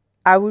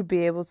I would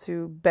be able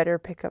to better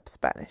pick up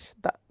Spanish.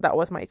 That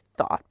was my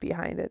thought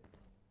behind it.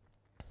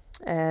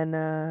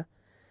 And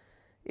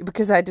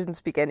because I didn't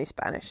speak any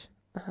Spanish,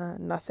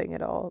 nothing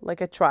at all.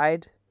 Like, I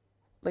tried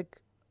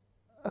like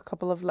a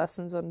couple of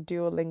lessons on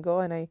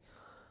Duolingo, and I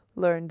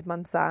learned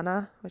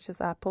manzana, which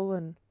is apple,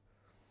 and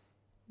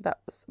that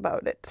was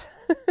about it.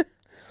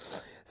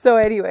 So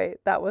anyway,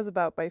 that was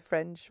about my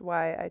French,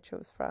 why I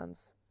chose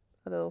France.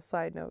 A little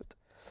side note.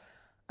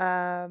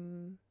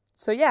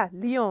 So yeah,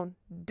 Lyon.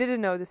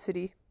 Didn't know the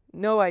city.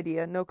 No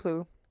idea, no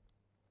clue.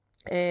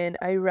 And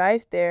I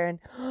arrived there, and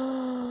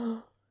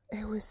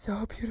it was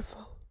so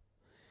beautiful.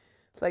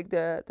 Like,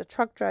 the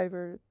truck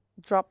driver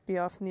dropped me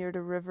off near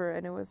the river,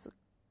 and it was,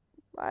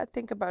 I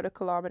think, about 1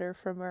 kilometer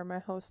from where my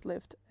host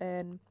lived.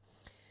 And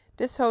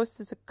this host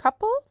is a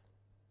couple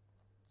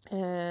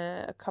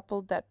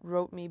that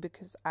wrote me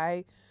because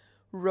I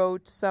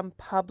wrote some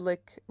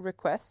public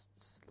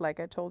requests, like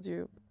I told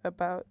you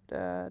about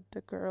the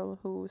girl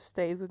who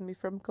stayed with me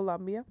from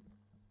Colombia.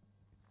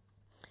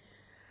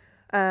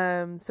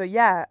 So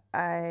yeah,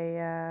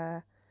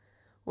 I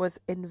was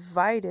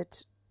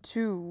invited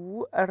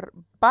to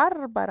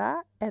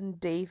Barbara and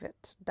David.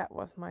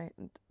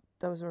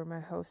 Those were my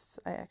hosts.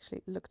 I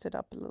actually looked it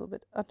up a little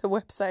bit on the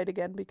website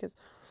again, because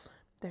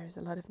there's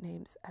a lot of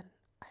names and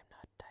I'm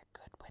not that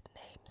good with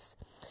names.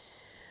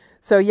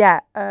 So yeah,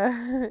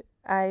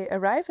 I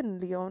arrived in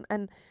Lyon,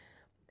 and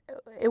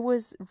it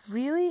was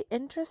really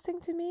interesting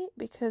to me,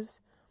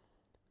 because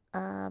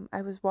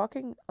I was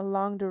walking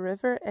along the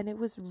river and it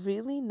was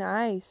really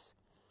nice.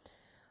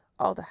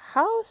 All the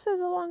houses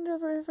along the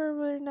river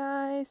were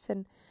nice,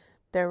 and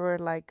there were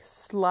like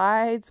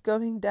slides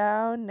going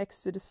down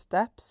next to the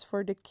steps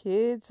for the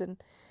kids, and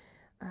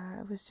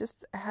it was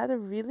just it had a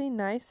really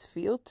nice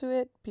feel to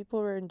it. People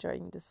were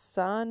enjoying the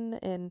sun,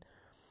 and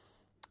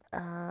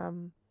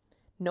um,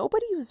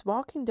 nobody was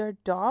walking their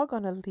dog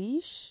on a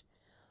leash.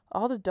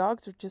 All the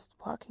dogs were just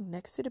walking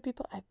next to the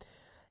people. I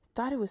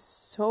thought it was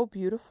so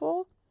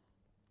beautiful,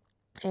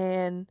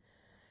 and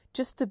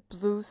just the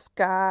blue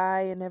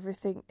sky and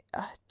everything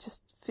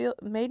just feel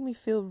made me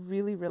feel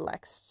really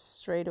relaxed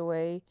straight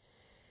away.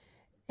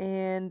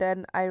 And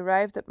then I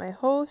arrived at my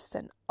host,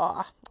 and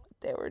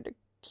they were the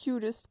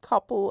cutest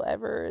couple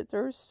ever.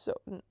 They're so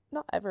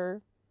not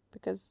ever,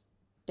 because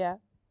yeah,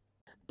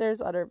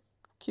 there's other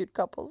cute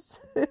couples,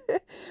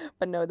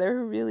 but no, they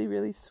were really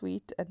really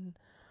sweet, and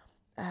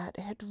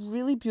they had a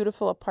really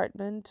beautiful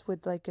apartment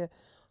with like a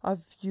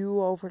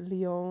view over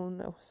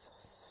Lyon. It was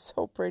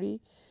so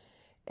pretty,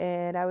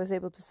 and I was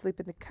able to sleep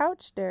in the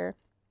couch there.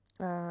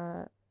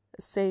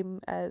 Same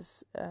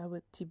as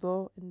with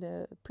Thibaut in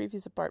the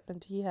previous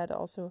apartment. He had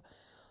also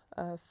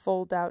a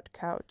fold out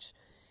couch,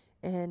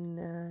 and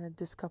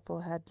this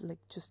couple had like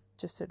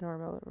just a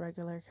normal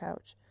regular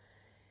couch.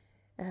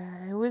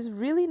 It was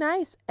really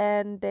nice,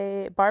 and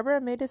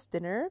Barbara made us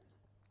dinner,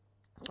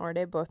 or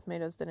they both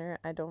made us dinner,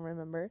 I don't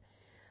remember.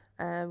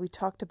 We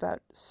talked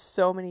about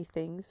so many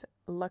things,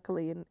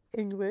 luckily in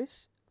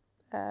English.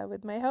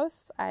 With my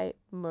hosts, I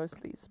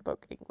mostly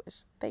spoke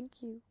English.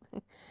 Thank you.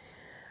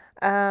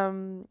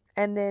 And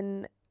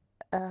then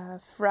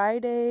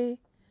Friday,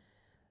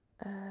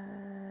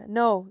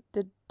 no,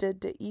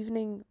 the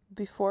evening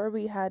before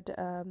we had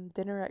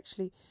dinner,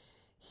 actually,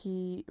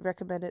 he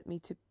recommended me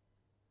to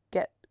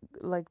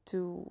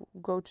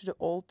go to the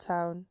old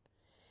town.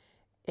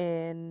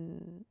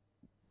 In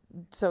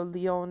So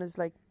Lyon is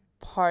like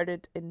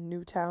parted in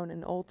New Town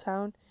and Old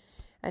Town,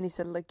 and he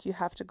said like you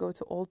have to go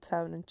to Old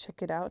Town and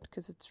check it out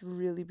because it's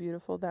really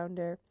beautiful down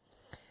there.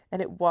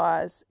 And it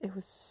was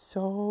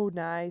so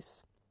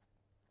nice.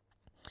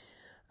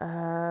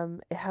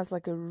 It has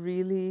like a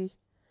really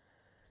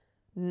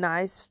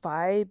nice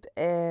vibe,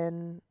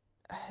 and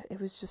it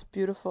was just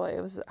beautiful.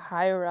 It was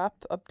higher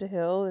up the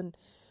hill, and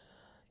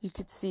you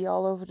could see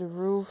all over the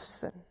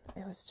roofs, and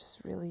it was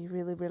just really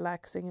really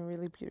relaxing and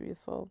really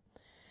beautiful.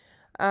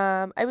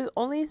 I was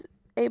only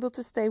able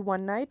to stay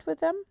one night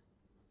with them.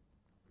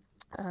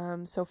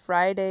 So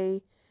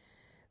Friday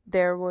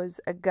there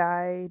was a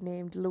guy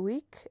named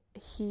Loic.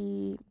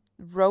 He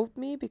wrote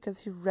me because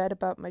he read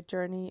about my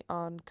journey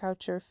on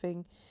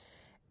Couchsurfing,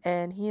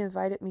 and he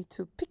invited me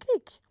to a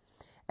picnic.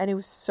 And it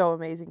was so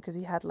amazing because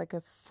he had like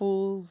a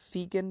full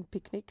vegan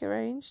picnic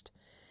arranged.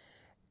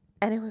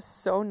 And it was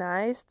so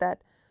nice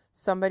that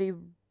somebody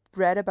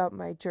read about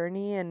my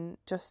journey and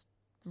just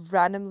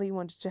randomly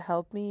wanted to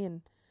help me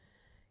and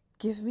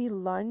give me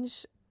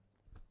lunch.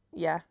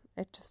 Yeah,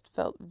 it just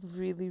felt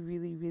really,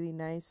 really, really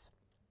nice.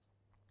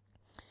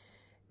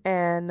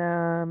 And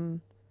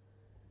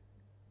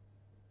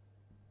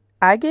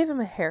I gave him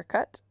a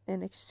haircut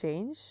in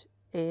exchange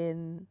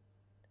in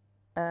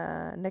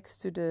next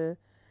to the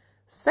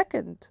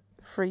second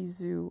free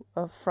zoo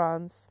of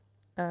France,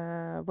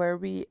 where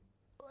we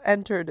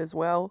entered as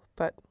well.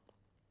 But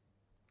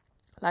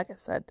like I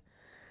said,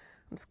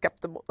 I'm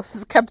skeptical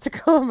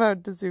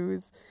about the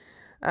zoos.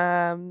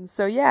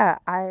 So yeah,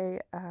 I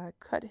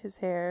cut his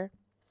hair,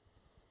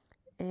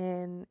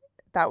 and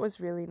that was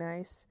really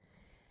nice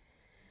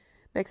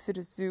next to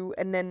the zoo.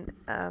 And then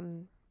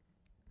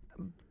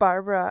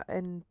Barbara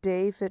and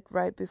David,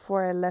 right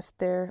before I left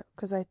there,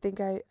 because I think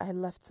I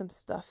left some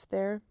stuff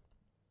there.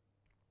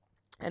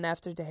 And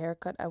after the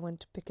haircut, I went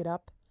to pick it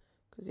up.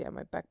 Because, yeah,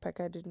 my backpack,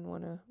 I didn't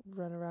want to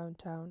run around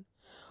town.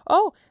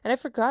 Oh, and I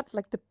forgot,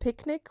 like, the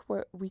picnic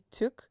where we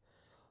took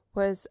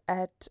was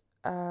at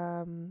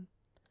an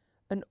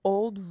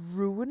old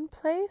ruin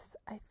place.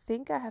 I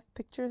think I have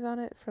pictures on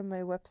it from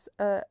my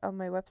on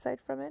my website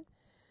from it.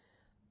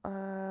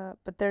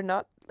 But they're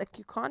not, like,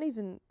 you can't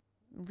even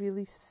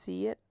really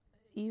see it,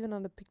 even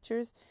on the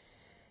pictures.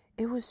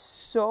 It was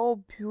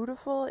so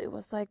beautiful. It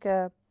was like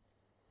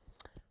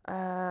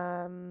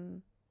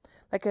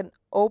like an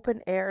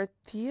open air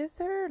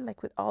theater,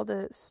 like with all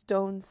the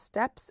stone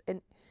steps,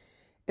 and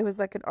it was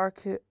like an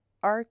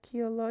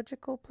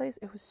archaeological place.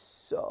 It was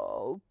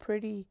so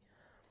pretty.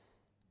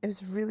 It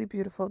was really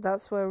beautiful.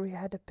 That's where we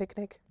had a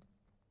picnic.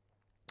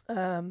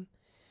 Yeah,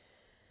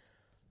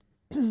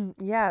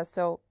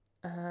 so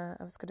I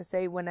was gonna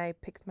say, when I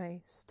picked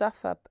my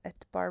stuff up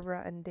at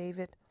Barbara and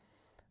David,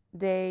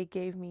 they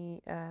gave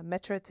me a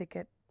metro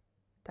ticket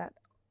that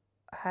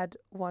had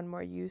one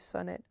more use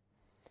on it.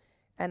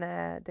 And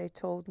they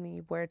told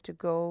me where to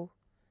go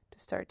to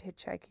start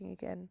hitchhiking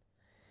again.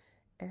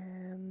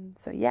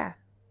 So yeah,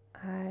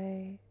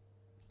 I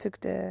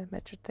took the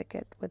metro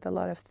ticket with a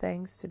lot of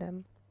thanks to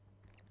them.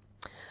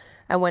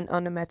 I went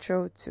on the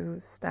metro to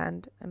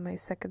stand in my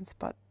second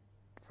spot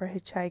for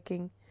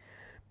hitchhiking,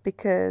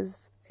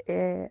 because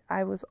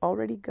I was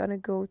already gonna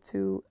go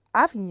to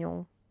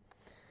Avignon.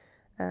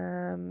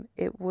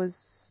 It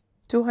was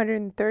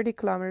 230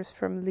 kilometers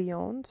from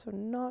Lyon, so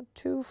not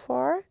too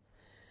far.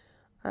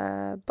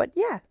 But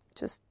yeah,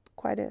 just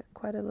quite a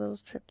little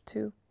trip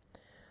too.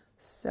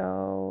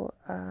 So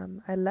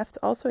I left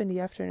also in the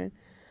afternoon.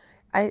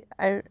 I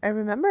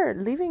remember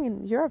leaving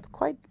in Europe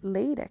quite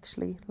late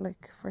actually,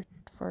 like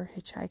for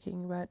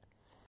hitchhiking. But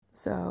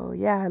so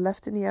yeah, I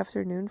left in the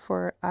afternoon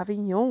for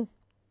Avignon.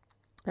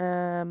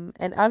 And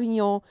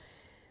Avignon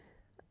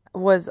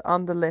was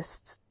on the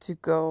list to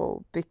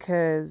go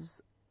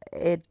because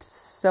it's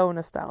so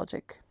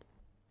nostalgic.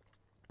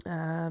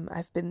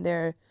 I've been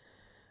there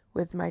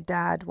with my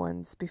dad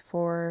once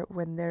before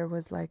when there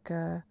was like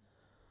a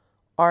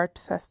art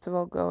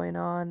festival going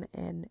on,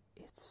 and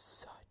it's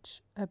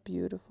such a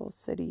beautiful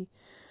city.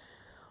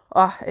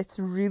 Ah, it's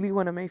really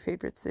one of my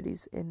favorite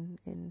cities in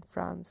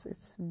France.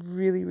 It's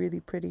really,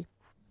 really pretty.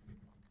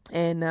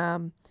 And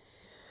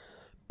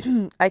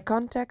I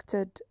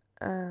contacted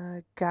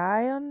a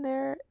guy on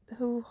there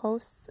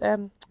who's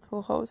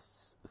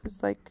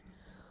like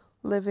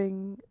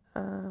living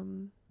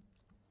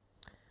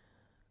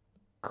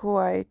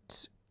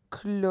quite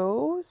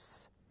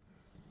close.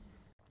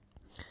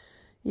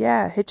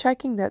 Yeah,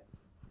 hitchhiking that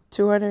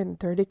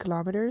 230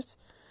 kilometers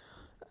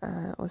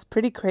was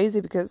pretty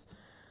crazy because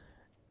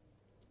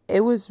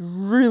it was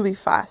really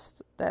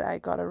fast that I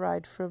got a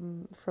ride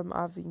from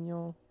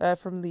Avignon,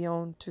 from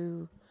Lyon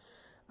to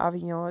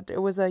Avignon.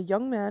 It was a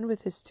young man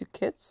with his two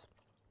kids,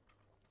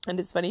 and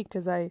it's funny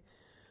because I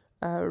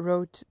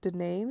wrote the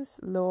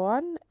names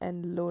Loan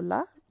and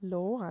Lola.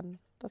 Loan,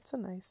 that's a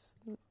nice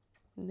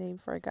name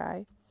for a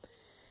guy.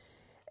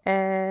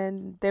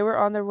 And they were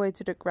on their way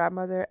to the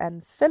grandmother,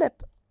 and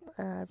Philip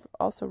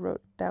also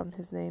wrote down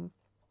his name.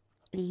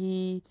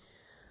 He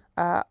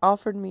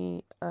offered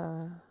me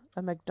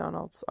a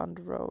McDonald's on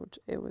the road.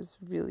 It was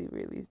really,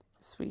 really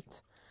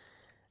sweet.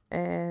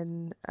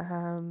 And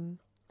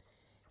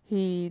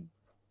he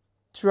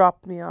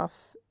dropped me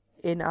off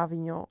in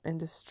Avignon in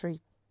the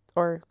street,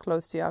 or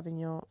close to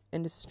Avignon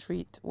in the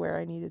street where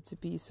I needed to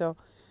be. So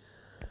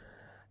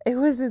it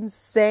was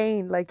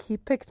insane. Like, he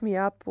picked me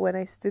up when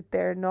I stood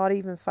there, not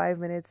even 5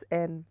 minutes,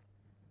 and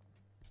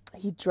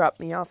he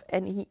dropped me off.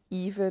 And he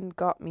even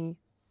got me,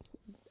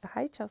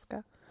 hi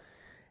Chaska,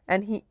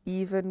 and he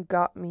even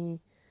got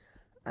me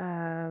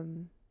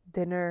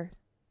dinner.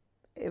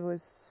 It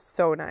was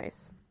so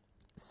nice,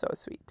 so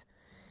sweet.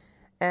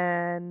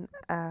 And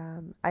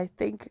I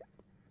think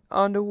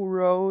on the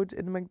road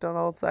in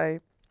McDonald's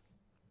I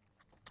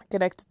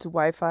connected to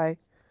Wi-Fi,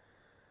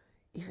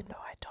 even though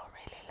I don't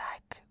really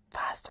like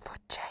fast food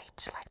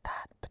chains like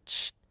that.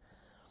 But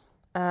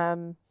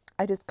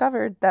I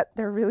discovered that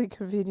they're really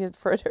convenient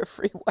for their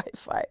free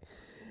Wi-Fi.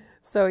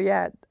 So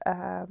yeah,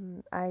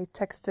 I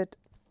texted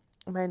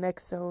my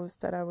next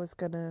host that I was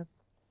gonna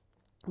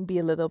be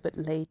a little bit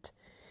late,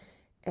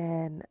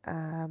 and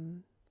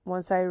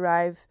once I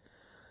arrived,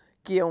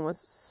 Guillaume was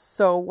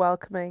so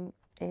welcoming,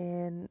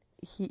 and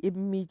he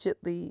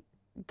immediately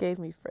gave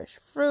me fresh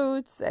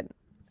fruits and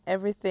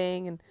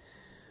everything, and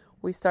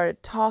we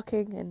started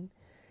talking, and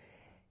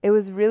it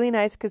was really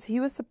nice because he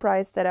was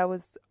surprised that I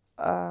was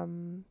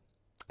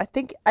I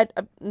think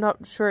I'm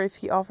not sure if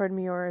he offered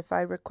me or if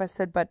I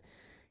requested, but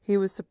he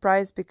was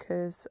surprised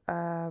because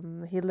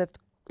he lived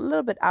a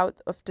little bit out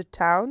of the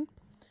town,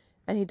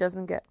 and he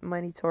doesn't get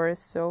many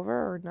tourists over,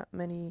 or not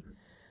many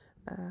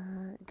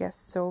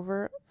guests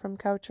over from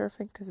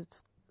Couchsurfing because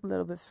it's a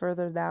little bit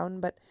further down.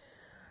 But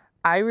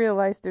I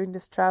realized during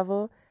this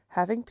travel,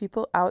 having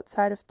people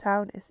outside of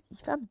town is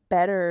even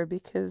better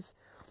because,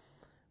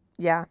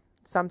 yeah,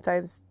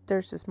 sometimes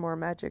there's just more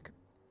magic.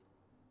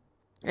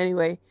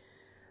 Anyway,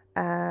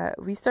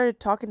 we started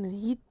talking, and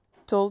he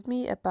told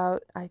me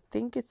about, I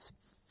think it's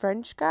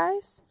French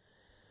guys,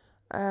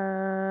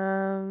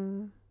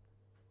 or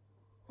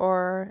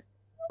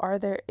are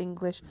they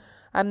English?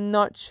 I'm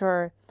not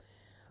sure.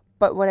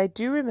 But what I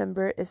do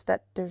remember is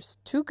that there's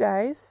two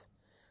guys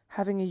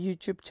having a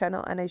YouTube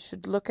channel, and I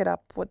should look it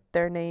up what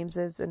their names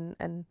is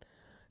and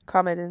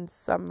comment in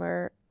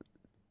somewhere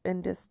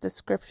in this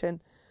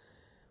description.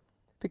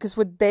 Because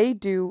what they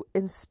do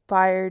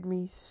inspired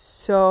me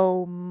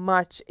so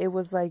much. It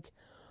was like,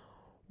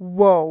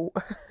 whoa,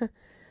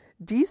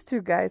 these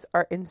two guys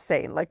are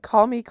insane. Like,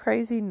 call me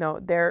crazy. No,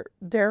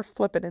 they're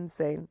flipping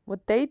insane.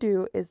 What they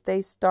do is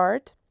they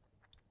start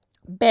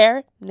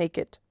bare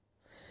naked.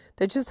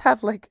 They just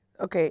have like,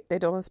 okay, they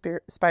don't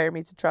inspire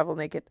me to travel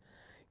naked.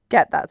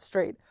 Get that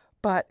straight.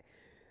 But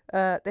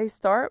they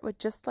start with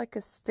just like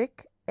a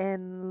stick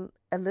and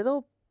a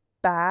little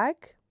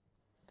bag,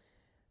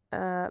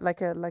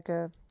 like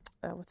a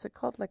what's it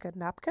called? Like a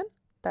napkin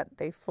that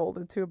they fold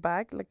into a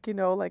bag. Like,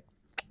 like,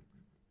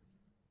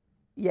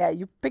 yeah,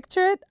 you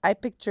picture it. I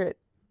picture it.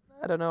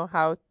 I don't know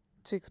how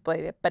to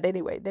explain it. But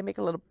anyway, they make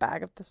a little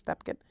bag of this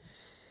napkin.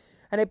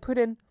 And they put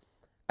in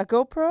a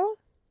GoPro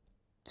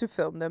to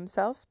film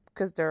themselves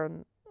because they're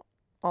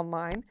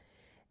online,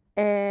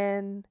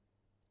 and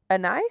a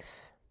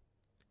knife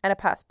and a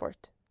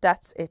passport.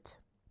 That's it.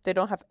 They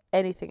don't have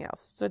anything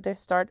else. So they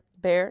start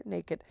bare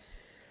naked.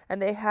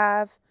 And they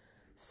have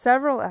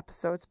several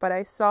episodes, but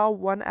I saw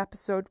one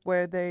episode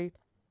where they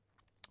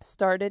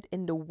started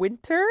in the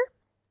winter.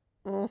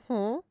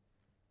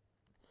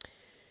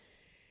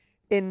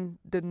 In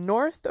the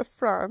north of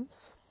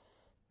France.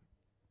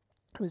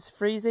 It was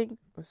freezing,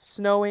 it was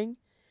snowing,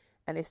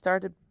 and they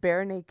started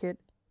bare naked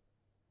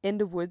in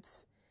the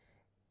woods.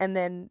 And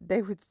then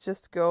they would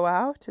just go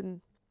out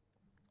and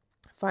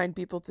find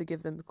people to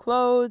give them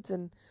clothes,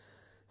 and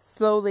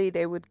slowly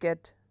they would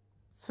get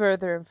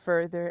further and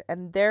further.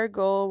 And their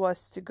goal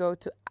was to go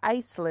to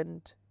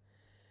Iceland.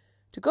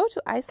 To go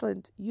to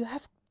Iceland, you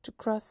have to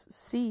cross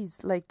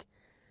seas. Like,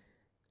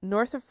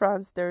 north of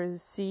France, there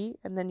is sea,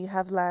 and then you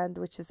have land,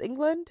 which is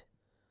England.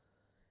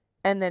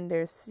 And then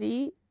there's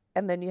sea,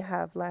 and then you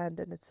have land,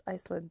 and it's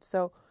Iceland.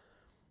 So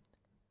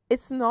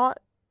it's not...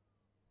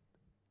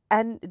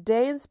 And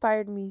they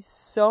inspired me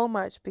so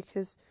much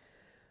because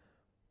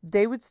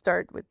they would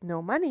start with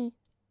no money.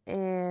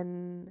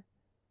 And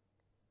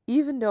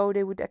even though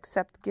they would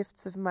accept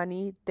gifts of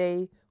money,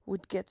 they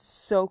would get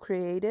so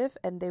creative,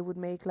 and they would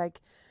make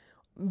like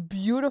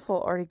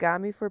beautiful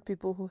origami for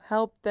people who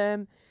helped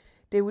them.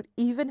 They would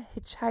even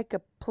hitchhike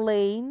a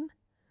plane.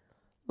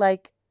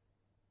 Like,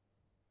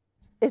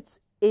 it's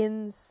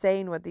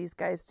insane what these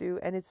guys do,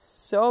 and it's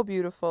so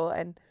beautiful.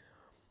 And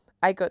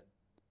I got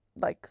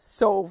like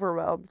so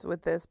overwhelmed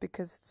with this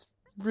because it's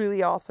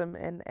really awesome.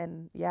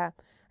 And yeah,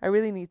 I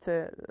really need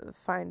to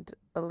find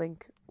a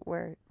link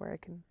where I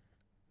can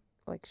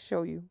like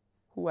show you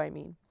who I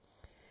mean.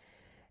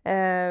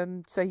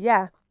 So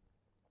yeah,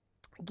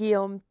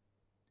 Guillaume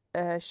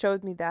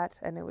showed me that,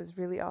 and it was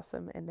really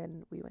awesome. And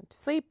then we went to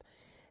sleep.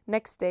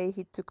 Next day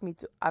he took me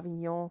to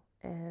Avignon,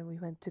 and we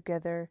went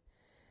together.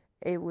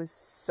 It was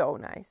so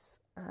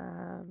nice.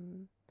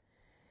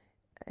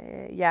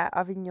 Yeah,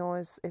 Avignon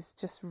is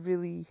just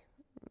really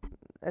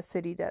a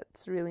city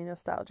that's really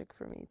nostalgic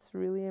for me. It's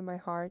really in my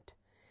heart.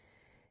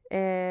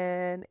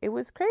 And it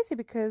was crazy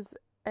because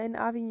in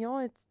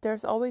Avignon,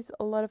 there's always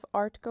a lot of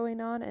art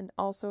going on. And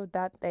also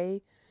that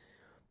day,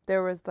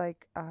 there was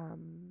like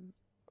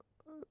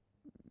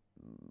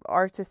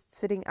artists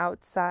sitting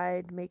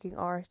outside making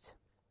art.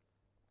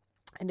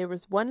 And there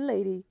was one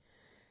lady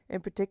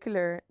in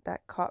particular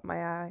that caught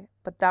my eye,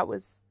 but that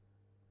was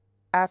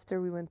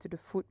after we went to the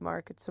food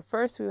market. So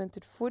first we went to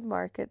the food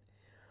market,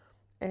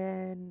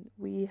 and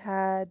we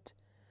had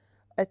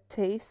a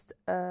taste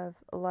of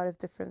a lot of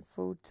different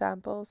food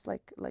samples.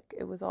 Like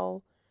it was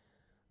all,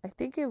 I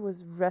think it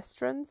was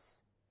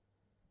restaurants,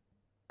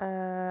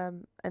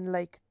 and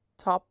like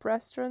top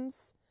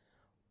restaurants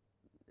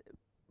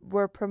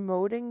were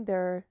promoting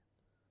their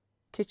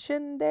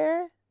kitchen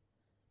there,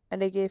 and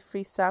they gave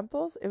free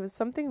samples. It was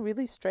something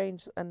really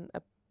strange and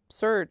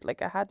absurd.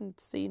 Like, I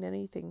hadn't seen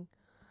anything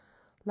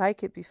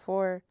like it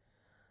before,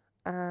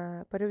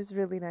 but it was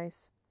really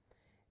nice.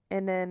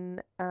 And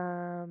then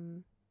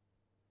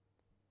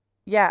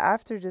yeah,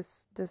 after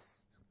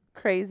this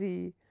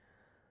crazy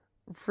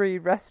free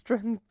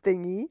restaurant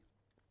thingy,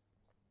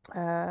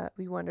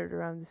 we wandered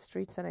around the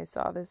streets, and I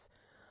saw this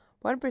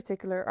one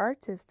particular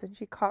artist, and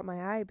she caught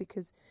my eye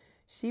because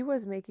she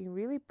was making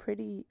really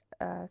pretty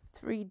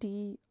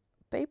 3D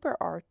paper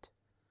art.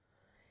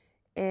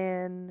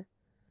 And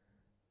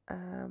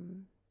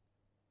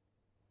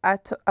I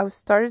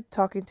started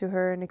talking to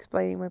her and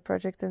explaining my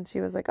project, and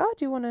she was like, "Oh,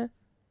 do you want to?"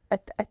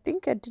 I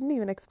think I didn't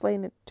even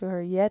explain it to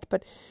her yet,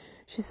 but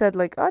she said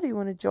like, "Oh, do you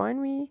want to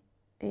join me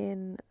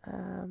in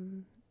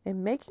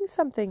making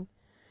something?"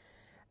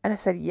 And I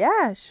said,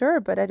 "Yeah, sure,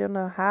 but I don't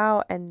know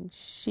how." And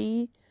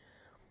she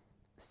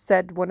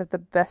said one of the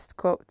best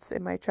quotes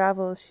in my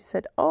travels. She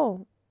said,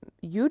 "Oh,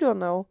 you don't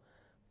know,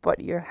 but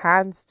your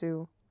hands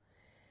do."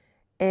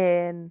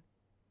 And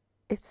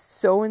it's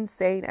so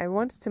insane. I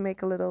wanted to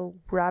make a little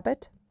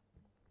rabbit,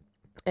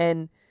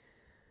 and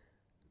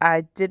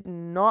I did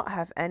not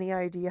have any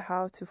idea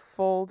how to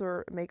fold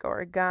or make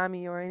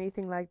origami or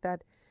anything like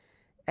that.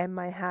 And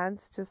my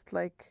hands just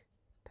like,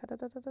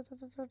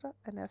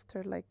 and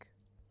after like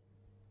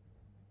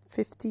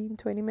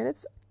 15-20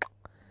 minutes,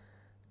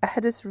 I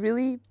had this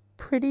really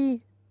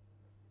pretty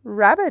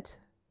rabbit,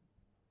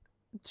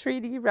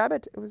 3D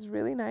rabbit. It was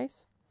really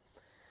nice.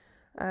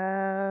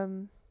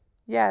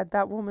 Yeah,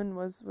 that woman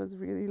was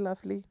really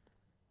lovely.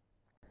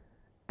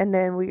 And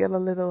then we got a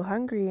little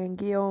hungry, and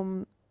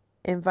Guillaume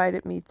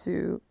invited me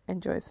to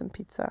enjoy some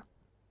pizza.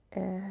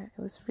 It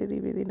was really,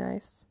 really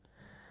nice.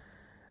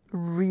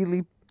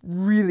 Really,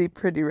 really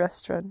pretty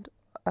restaurant.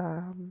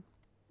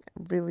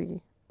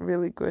 Really,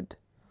 really good.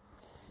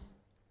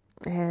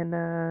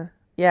 And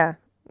yeah,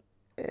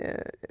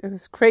 it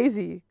was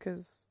crazy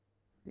because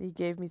he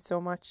gave me so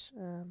much.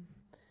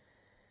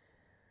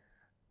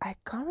 I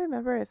can't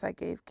remember if I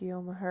gave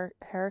Guillaume a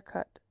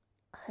haircut.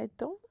 I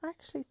don't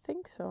actually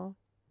think so.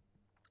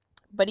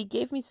 But he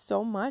gave me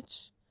so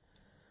much.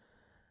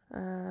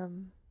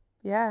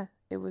 Yeah,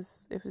 it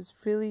was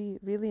really,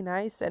 really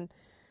nice. And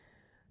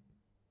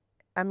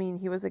I mean,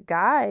 he was a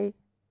guy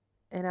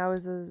and I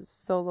was a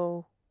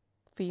solo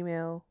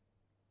female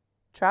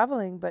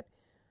traveling, but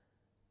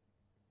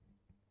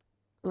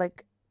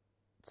like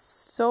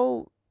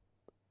so,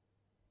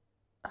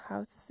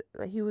 how to say,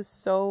 like, he was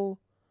so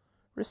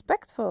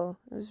respectful.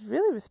 It was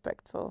really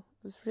respectful.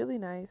 It was really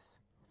nice.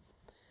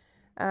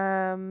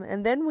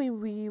 And then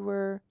we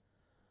were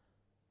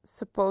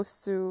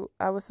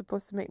I was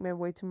supposed to make my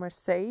way to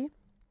Marseille,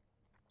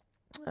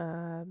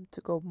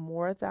 to go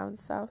more down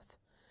south.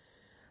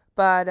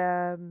 But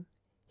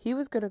he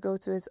was gonna go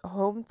to his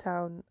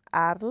hometown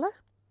Arles,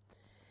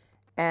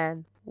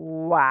 and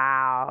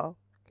wow,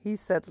 he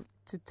said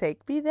to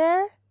take me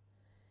there,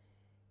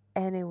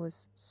 and it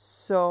was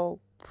so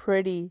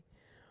pretty.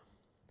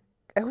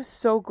 I was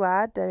so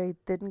glad that I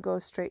didn't go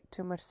straight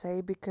to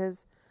Marseille,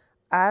 because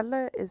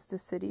Arles is the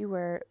city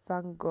where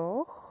Van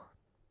Gogh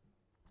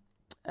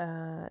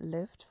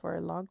lived for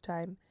a long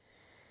time,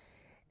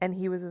 and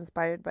he was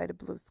inspired by the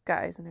blue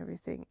skies and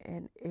everything,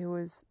 and it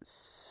was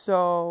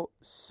so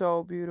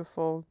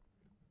beautiful.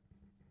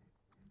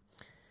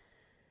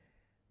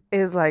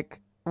 It's like,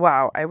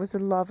 wow, I was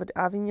in love with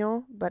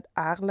Avignon, but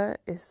Arles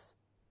is,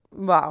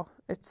 wow,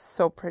 it's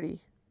so pretty.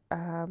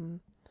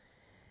 And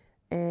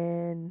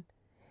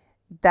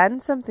then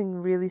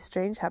something really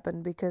strange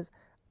happened, because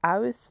I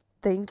was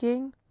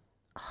thinking,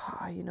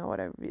 oh, you know what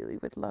I really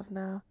would love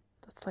now?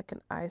 That's like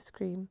an ice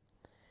cream.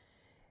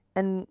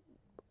 And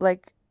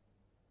like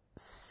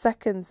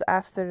seconds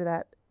after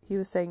that, he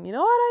was saying, you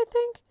know what, I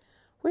think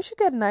we should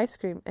get an ice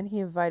cream. And he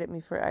invited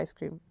me for ice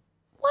cream.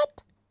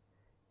 What?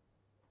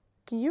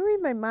 Can you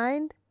read my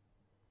mind?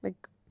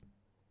 Like,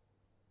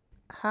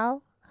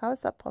 how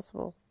is that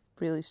possible?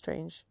 Really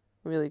strange,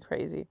 really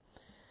crazy.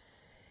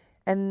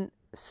 And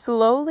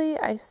slowly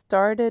I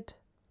started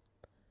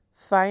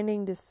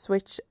finding this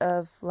switch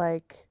of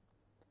like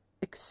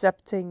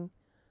accepting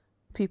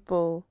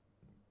people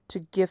to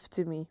give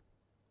to me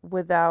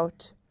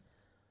without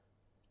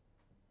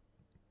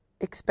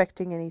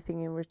expecting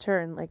anything in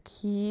return. Like,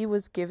 he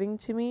was giving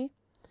to me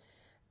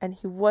and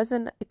he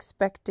wasn't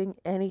expecting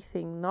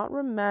anything, not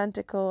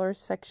romantical or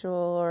sexual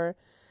or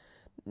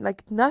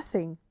like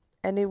nothing.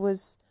 And it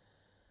was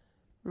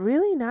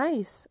really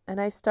nice.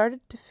 And I started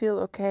to feel,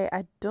 okay,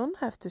 I don't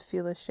have to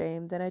feel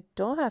ashamed, and I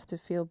don't have to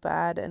feel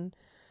bad, and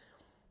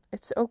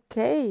it's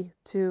okay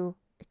to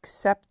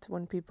accept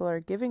when people are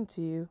giving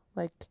to you.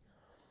 Like,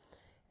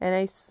 and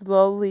I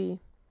slowly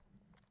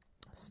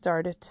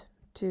started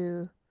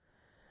to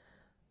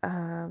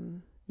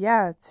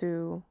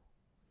to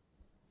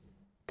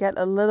get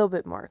a little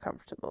bit more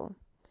comfortable.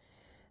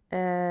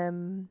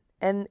 And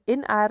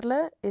in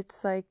Arles,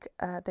 it's like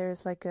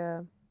there's like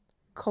a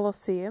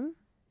Colosseum.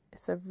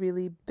 It's a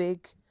really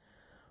big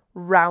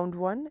round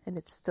one, and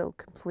it's still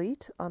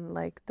complete,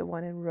 unlike the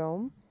one in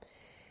Rome.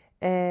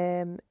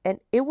 And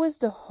it was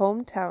the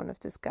hometown of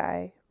this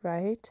guy,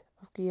 right?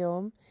 Of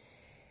Guillaume.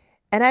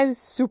 And I was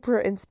super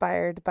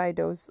inspired by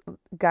those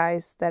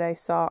guys that I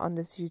saw on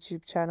this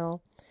YouTube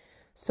channel.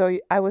 So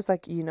I was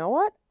like, you know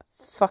what?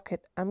 Fuck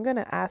it. I'm going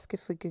to ask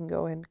if we can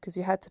go in, because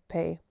you had to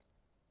pay.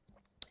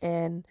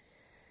 And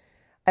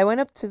I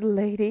went up to the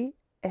lady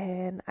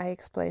and I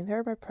explained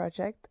her my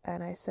project.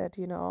 And I said,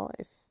 you know,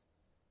 if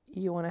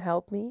you want to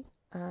help me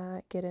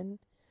get in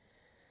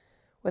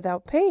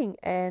without paying.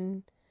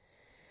 And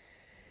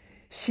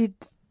she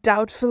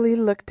doubtfully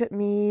looked at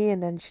me,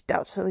 and then she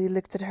doubtfully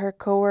looked at her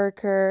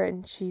coworker,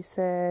 and she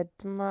said,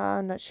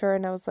 I'm not sure.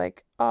 And I was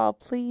like, oh,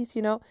 please,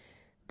 you know,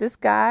 this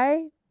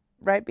guy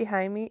right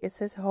behind me, it's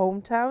his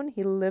hometown.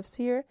 He lives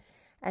here,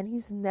 and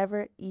he's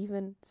never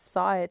even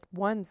saw it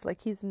once.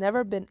 Like, he's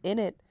never been in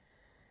it,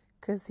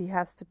 because he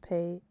has to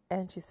pay.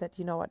 And she said,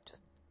 you know what,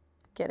 just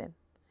get in.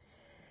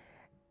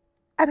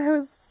 And I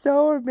was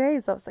so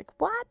amazed. I was like,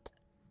 what?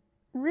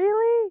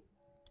 Really?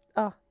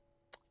 Oh,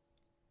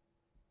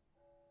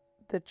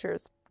 the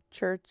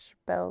church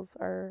bells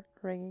are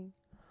ringing.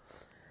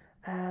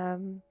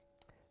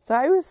 So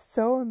I was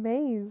so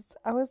amazed.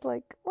 I was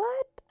like,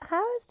 what?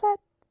 How is that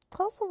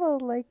possible?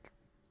 Like,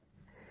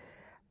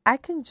 I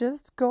can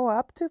just go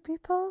up to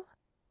people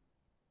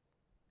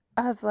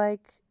of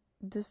like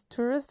this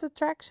tourist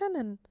attraction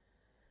and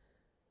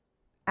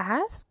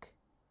ask,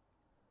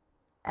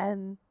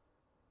 and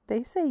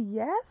they say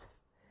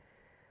yes?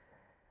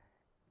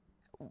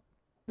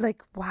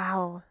 Like,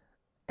 wow.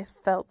 It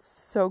felt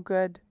so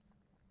good.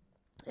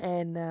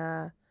 And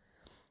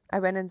I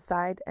went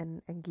inside,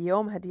 and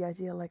Guillaume had the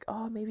idea, like,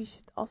 oh, maybe you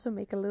should also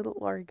make a little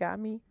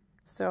origami.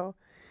 So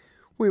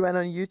we went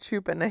on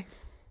YouTube, and I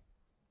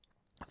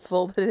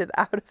folded it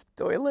out of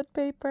toilet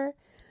paper.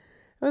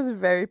 It was a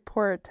very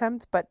poor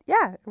attempt, but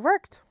yeah, it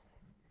worked.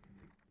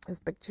 There's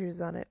pictures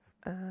on it,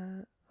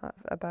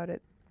 about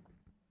it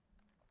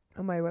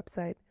on my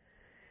website.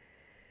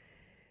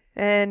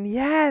 And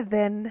yeah,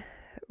 then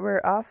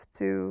we're off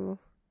to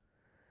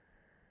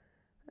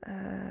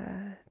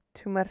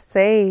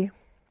Marseille.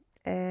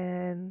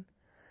 And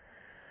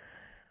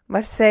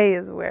Marseille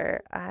is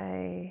where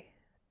I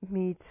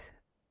meet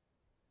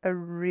a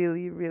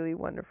really, really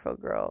wonderful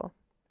girl,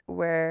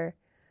 where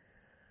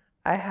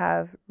I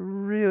have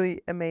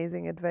really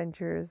amazing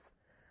adventures.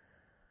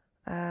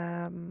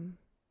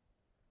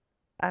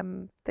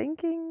 I'm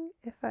thinking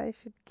if I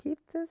should keep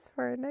this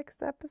for our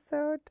next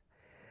episode.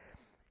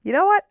 You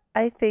know what?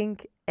 I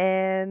think,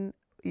 and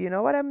you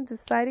know what I'm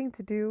deciding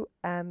to do?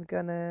 I'm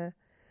gonna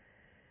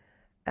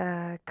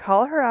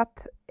call her up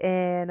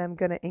and I'm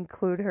gonna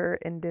include her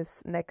in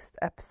this next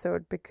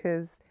episode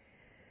because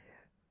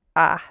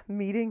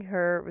meeting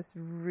her was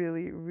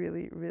really,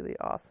 really, really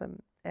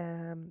awesome.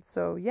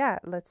 So yeah,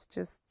 let's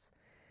just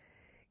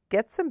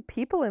get some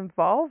people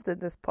involved in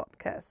this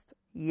podcast.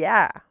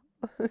 Yeah,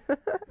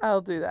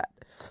 I'll do that.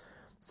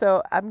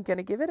 So I'm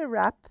gonna give it a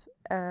wrap.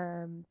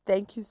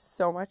 Thank you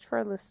so much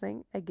for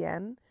listening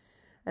again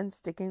and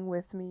sticking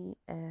with me.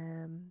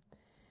 And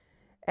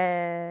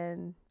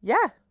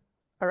yeah,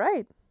 all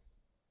right.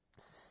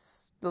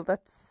 Well,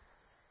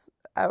 that's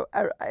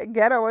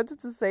again. I wanted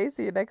to say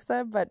see you next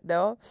time, but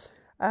no.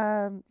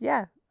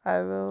 Yeah,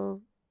 I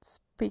will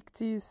speak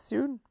to you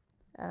soon.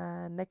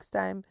 Next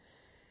time,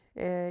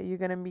 you're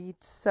gonna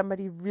meet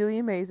somebody really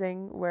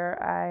amazing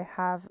where I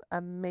have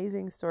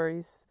amazing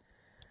stories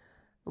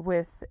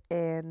with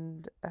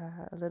and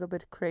a little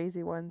bit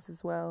crazy ones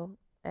as well.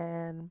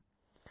 And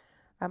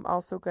I'm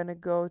also gonna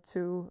go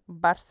to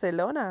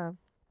Barcelona.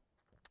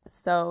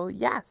 So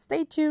yeah,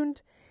 stay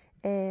tuned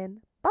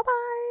and bye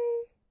bye.